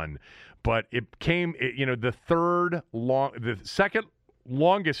have won. But the second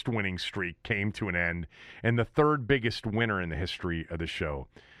longest winning streak came to an end, and the third biggest winner in the history of the show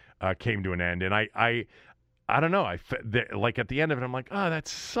came to an end. And I don't know. Like at the end of it, I'm like, oh, that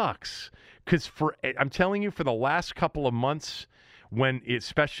sucks. Because I'm telling you, for the last couple of months, when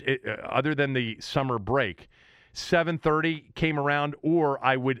other than the summer break, 7:30 came around, or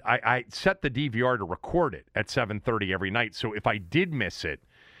I set the DVR to record it at 7:30 every night. So if I did miss it,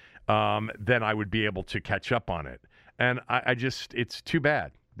 then I would be able to catch up on it. And it's too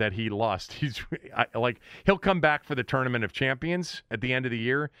bad that he lost. He'll come back for the Tournament of Champions at the end of the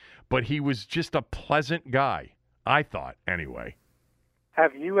year, but he was just a pleasant guy, I thought, anyway.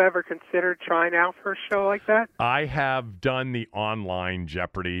 Have you ever considered trying out for a show like that? I have done the online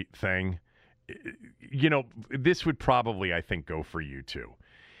Jeopardy thing. This would probably, I think, go for you too.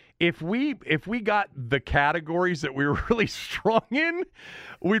 If we got the categories that we were really strong in,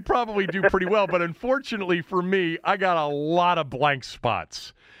 we'd probably do pretty well. But unfortunately for me, I got a lot of blank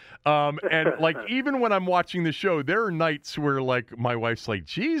spots. And even when I'm watching the show, there are nights where my wife's like,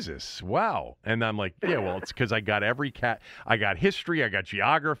 Jesus, wow. And I'm like, yeah, well, it's because I got I got history, I got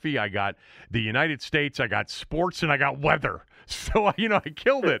geography, I got the United States, I got sports, and I got weather. So, I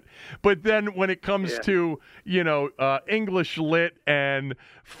killed it. But then when it comes to, English lit and,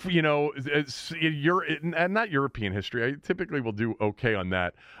 and not European history, I typically will do okay on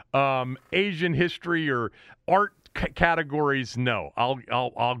that. Asian history or art categories, no.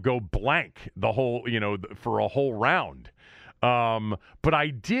 I'll go blank the whole, for a whole round. But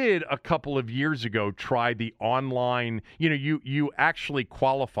I did a couple of years ago try the online, you actually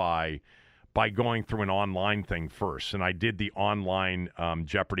qualify by going through an online thing first. And I did the online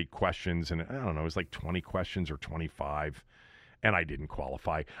Jeopardy questions, and I don't know, it was like 20 questions or 25, and I didn't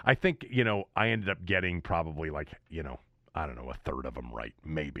qualify. I think, I ended up getting probably I don't know, a third of them right,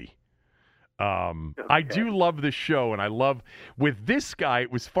 maybe. Okay. I do love the show, and I love, with this guy,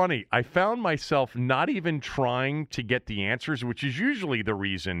 it was funny. I found myself not even trying to get the answers, which is usually the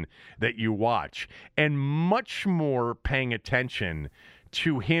reason that you watch, and much more paying attention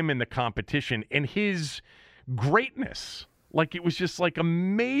to him in the competition and his greatness. It was just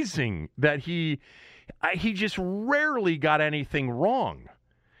amazing that he just rarely got anything wrong.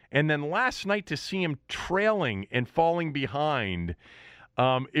 And then last night to see him trailing and falling behind,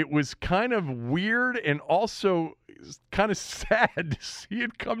 it was kind of weird and also kind of sad to see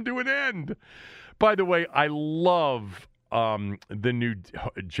it come to an end. By the way, I love the new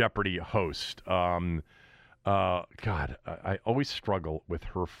Jeopardy host. I always struggle with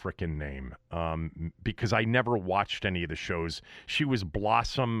her frickin' name because I never watched any of the shows. She was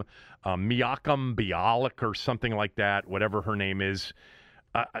Blossom Miakam Bialik or something like that, whatever her name is.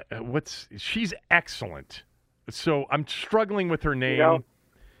 She's excellent. So I'm struggling with her name.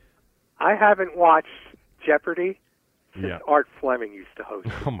 I haven't watched Jeopardy since Art Fleming used to host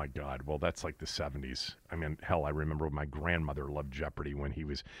it. Oh, my God. Well, that's like the 70s. I mean, hell, I remember my grandmother loved Jeopardy when he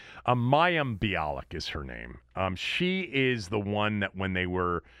was... Mayim Bialik is her name. She is the one that when they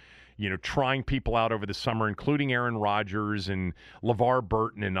were, trying people out over the summer, including Aaron Rodgers and LeVar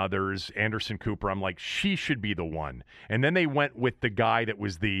Burton and others, Anderson Cooper, I'm like, she should be the one. And then they went with the guy that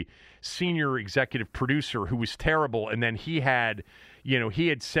was the senior executive producer who was terrible, and then he had... he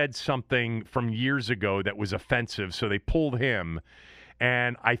had said something from years ago that was offensive, so they pulled him.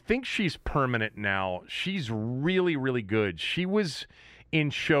 And I think she's permanent now. She's really, really good. She was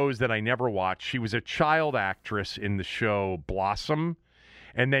in shows that I never watched. She was a child actress in the show Blossom.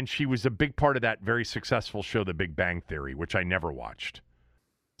 And then she was a big part of that very successful show, The Big Bang Theory, which I never watched.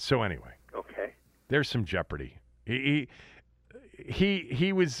 So anyway. Okay. There's some Jeopardy.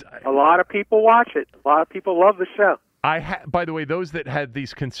 he was. A lot of people watch it. A lot of people love the show. By the way, those that had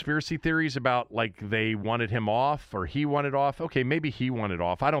these conspiracy theories about like they wanted him off or he wanted off. Okay, maybe he wanted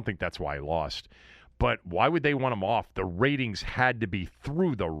off. I don't think that's why he lost. But why would they want him off? The ratings had to be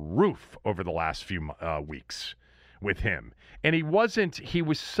through the roof over the last few weeks with him, and he wasn't. He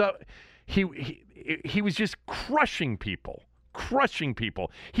was so he was just crushing people.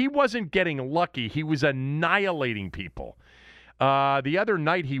 He wasn't getting lucky. He was annihilating people. The other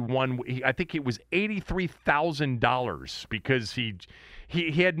night he won, I think it was $83,000 because he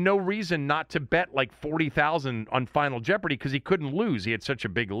had no reason not to bet like $40,000 on Final Jeopardy because he couldn't lose. He had such a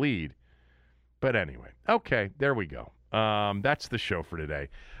big lead. But anyway, okay, there we go. That's the show for today.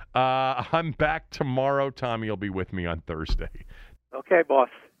 I'm back tomorrow. Tommy will be with me on Thursday. Okay, boss.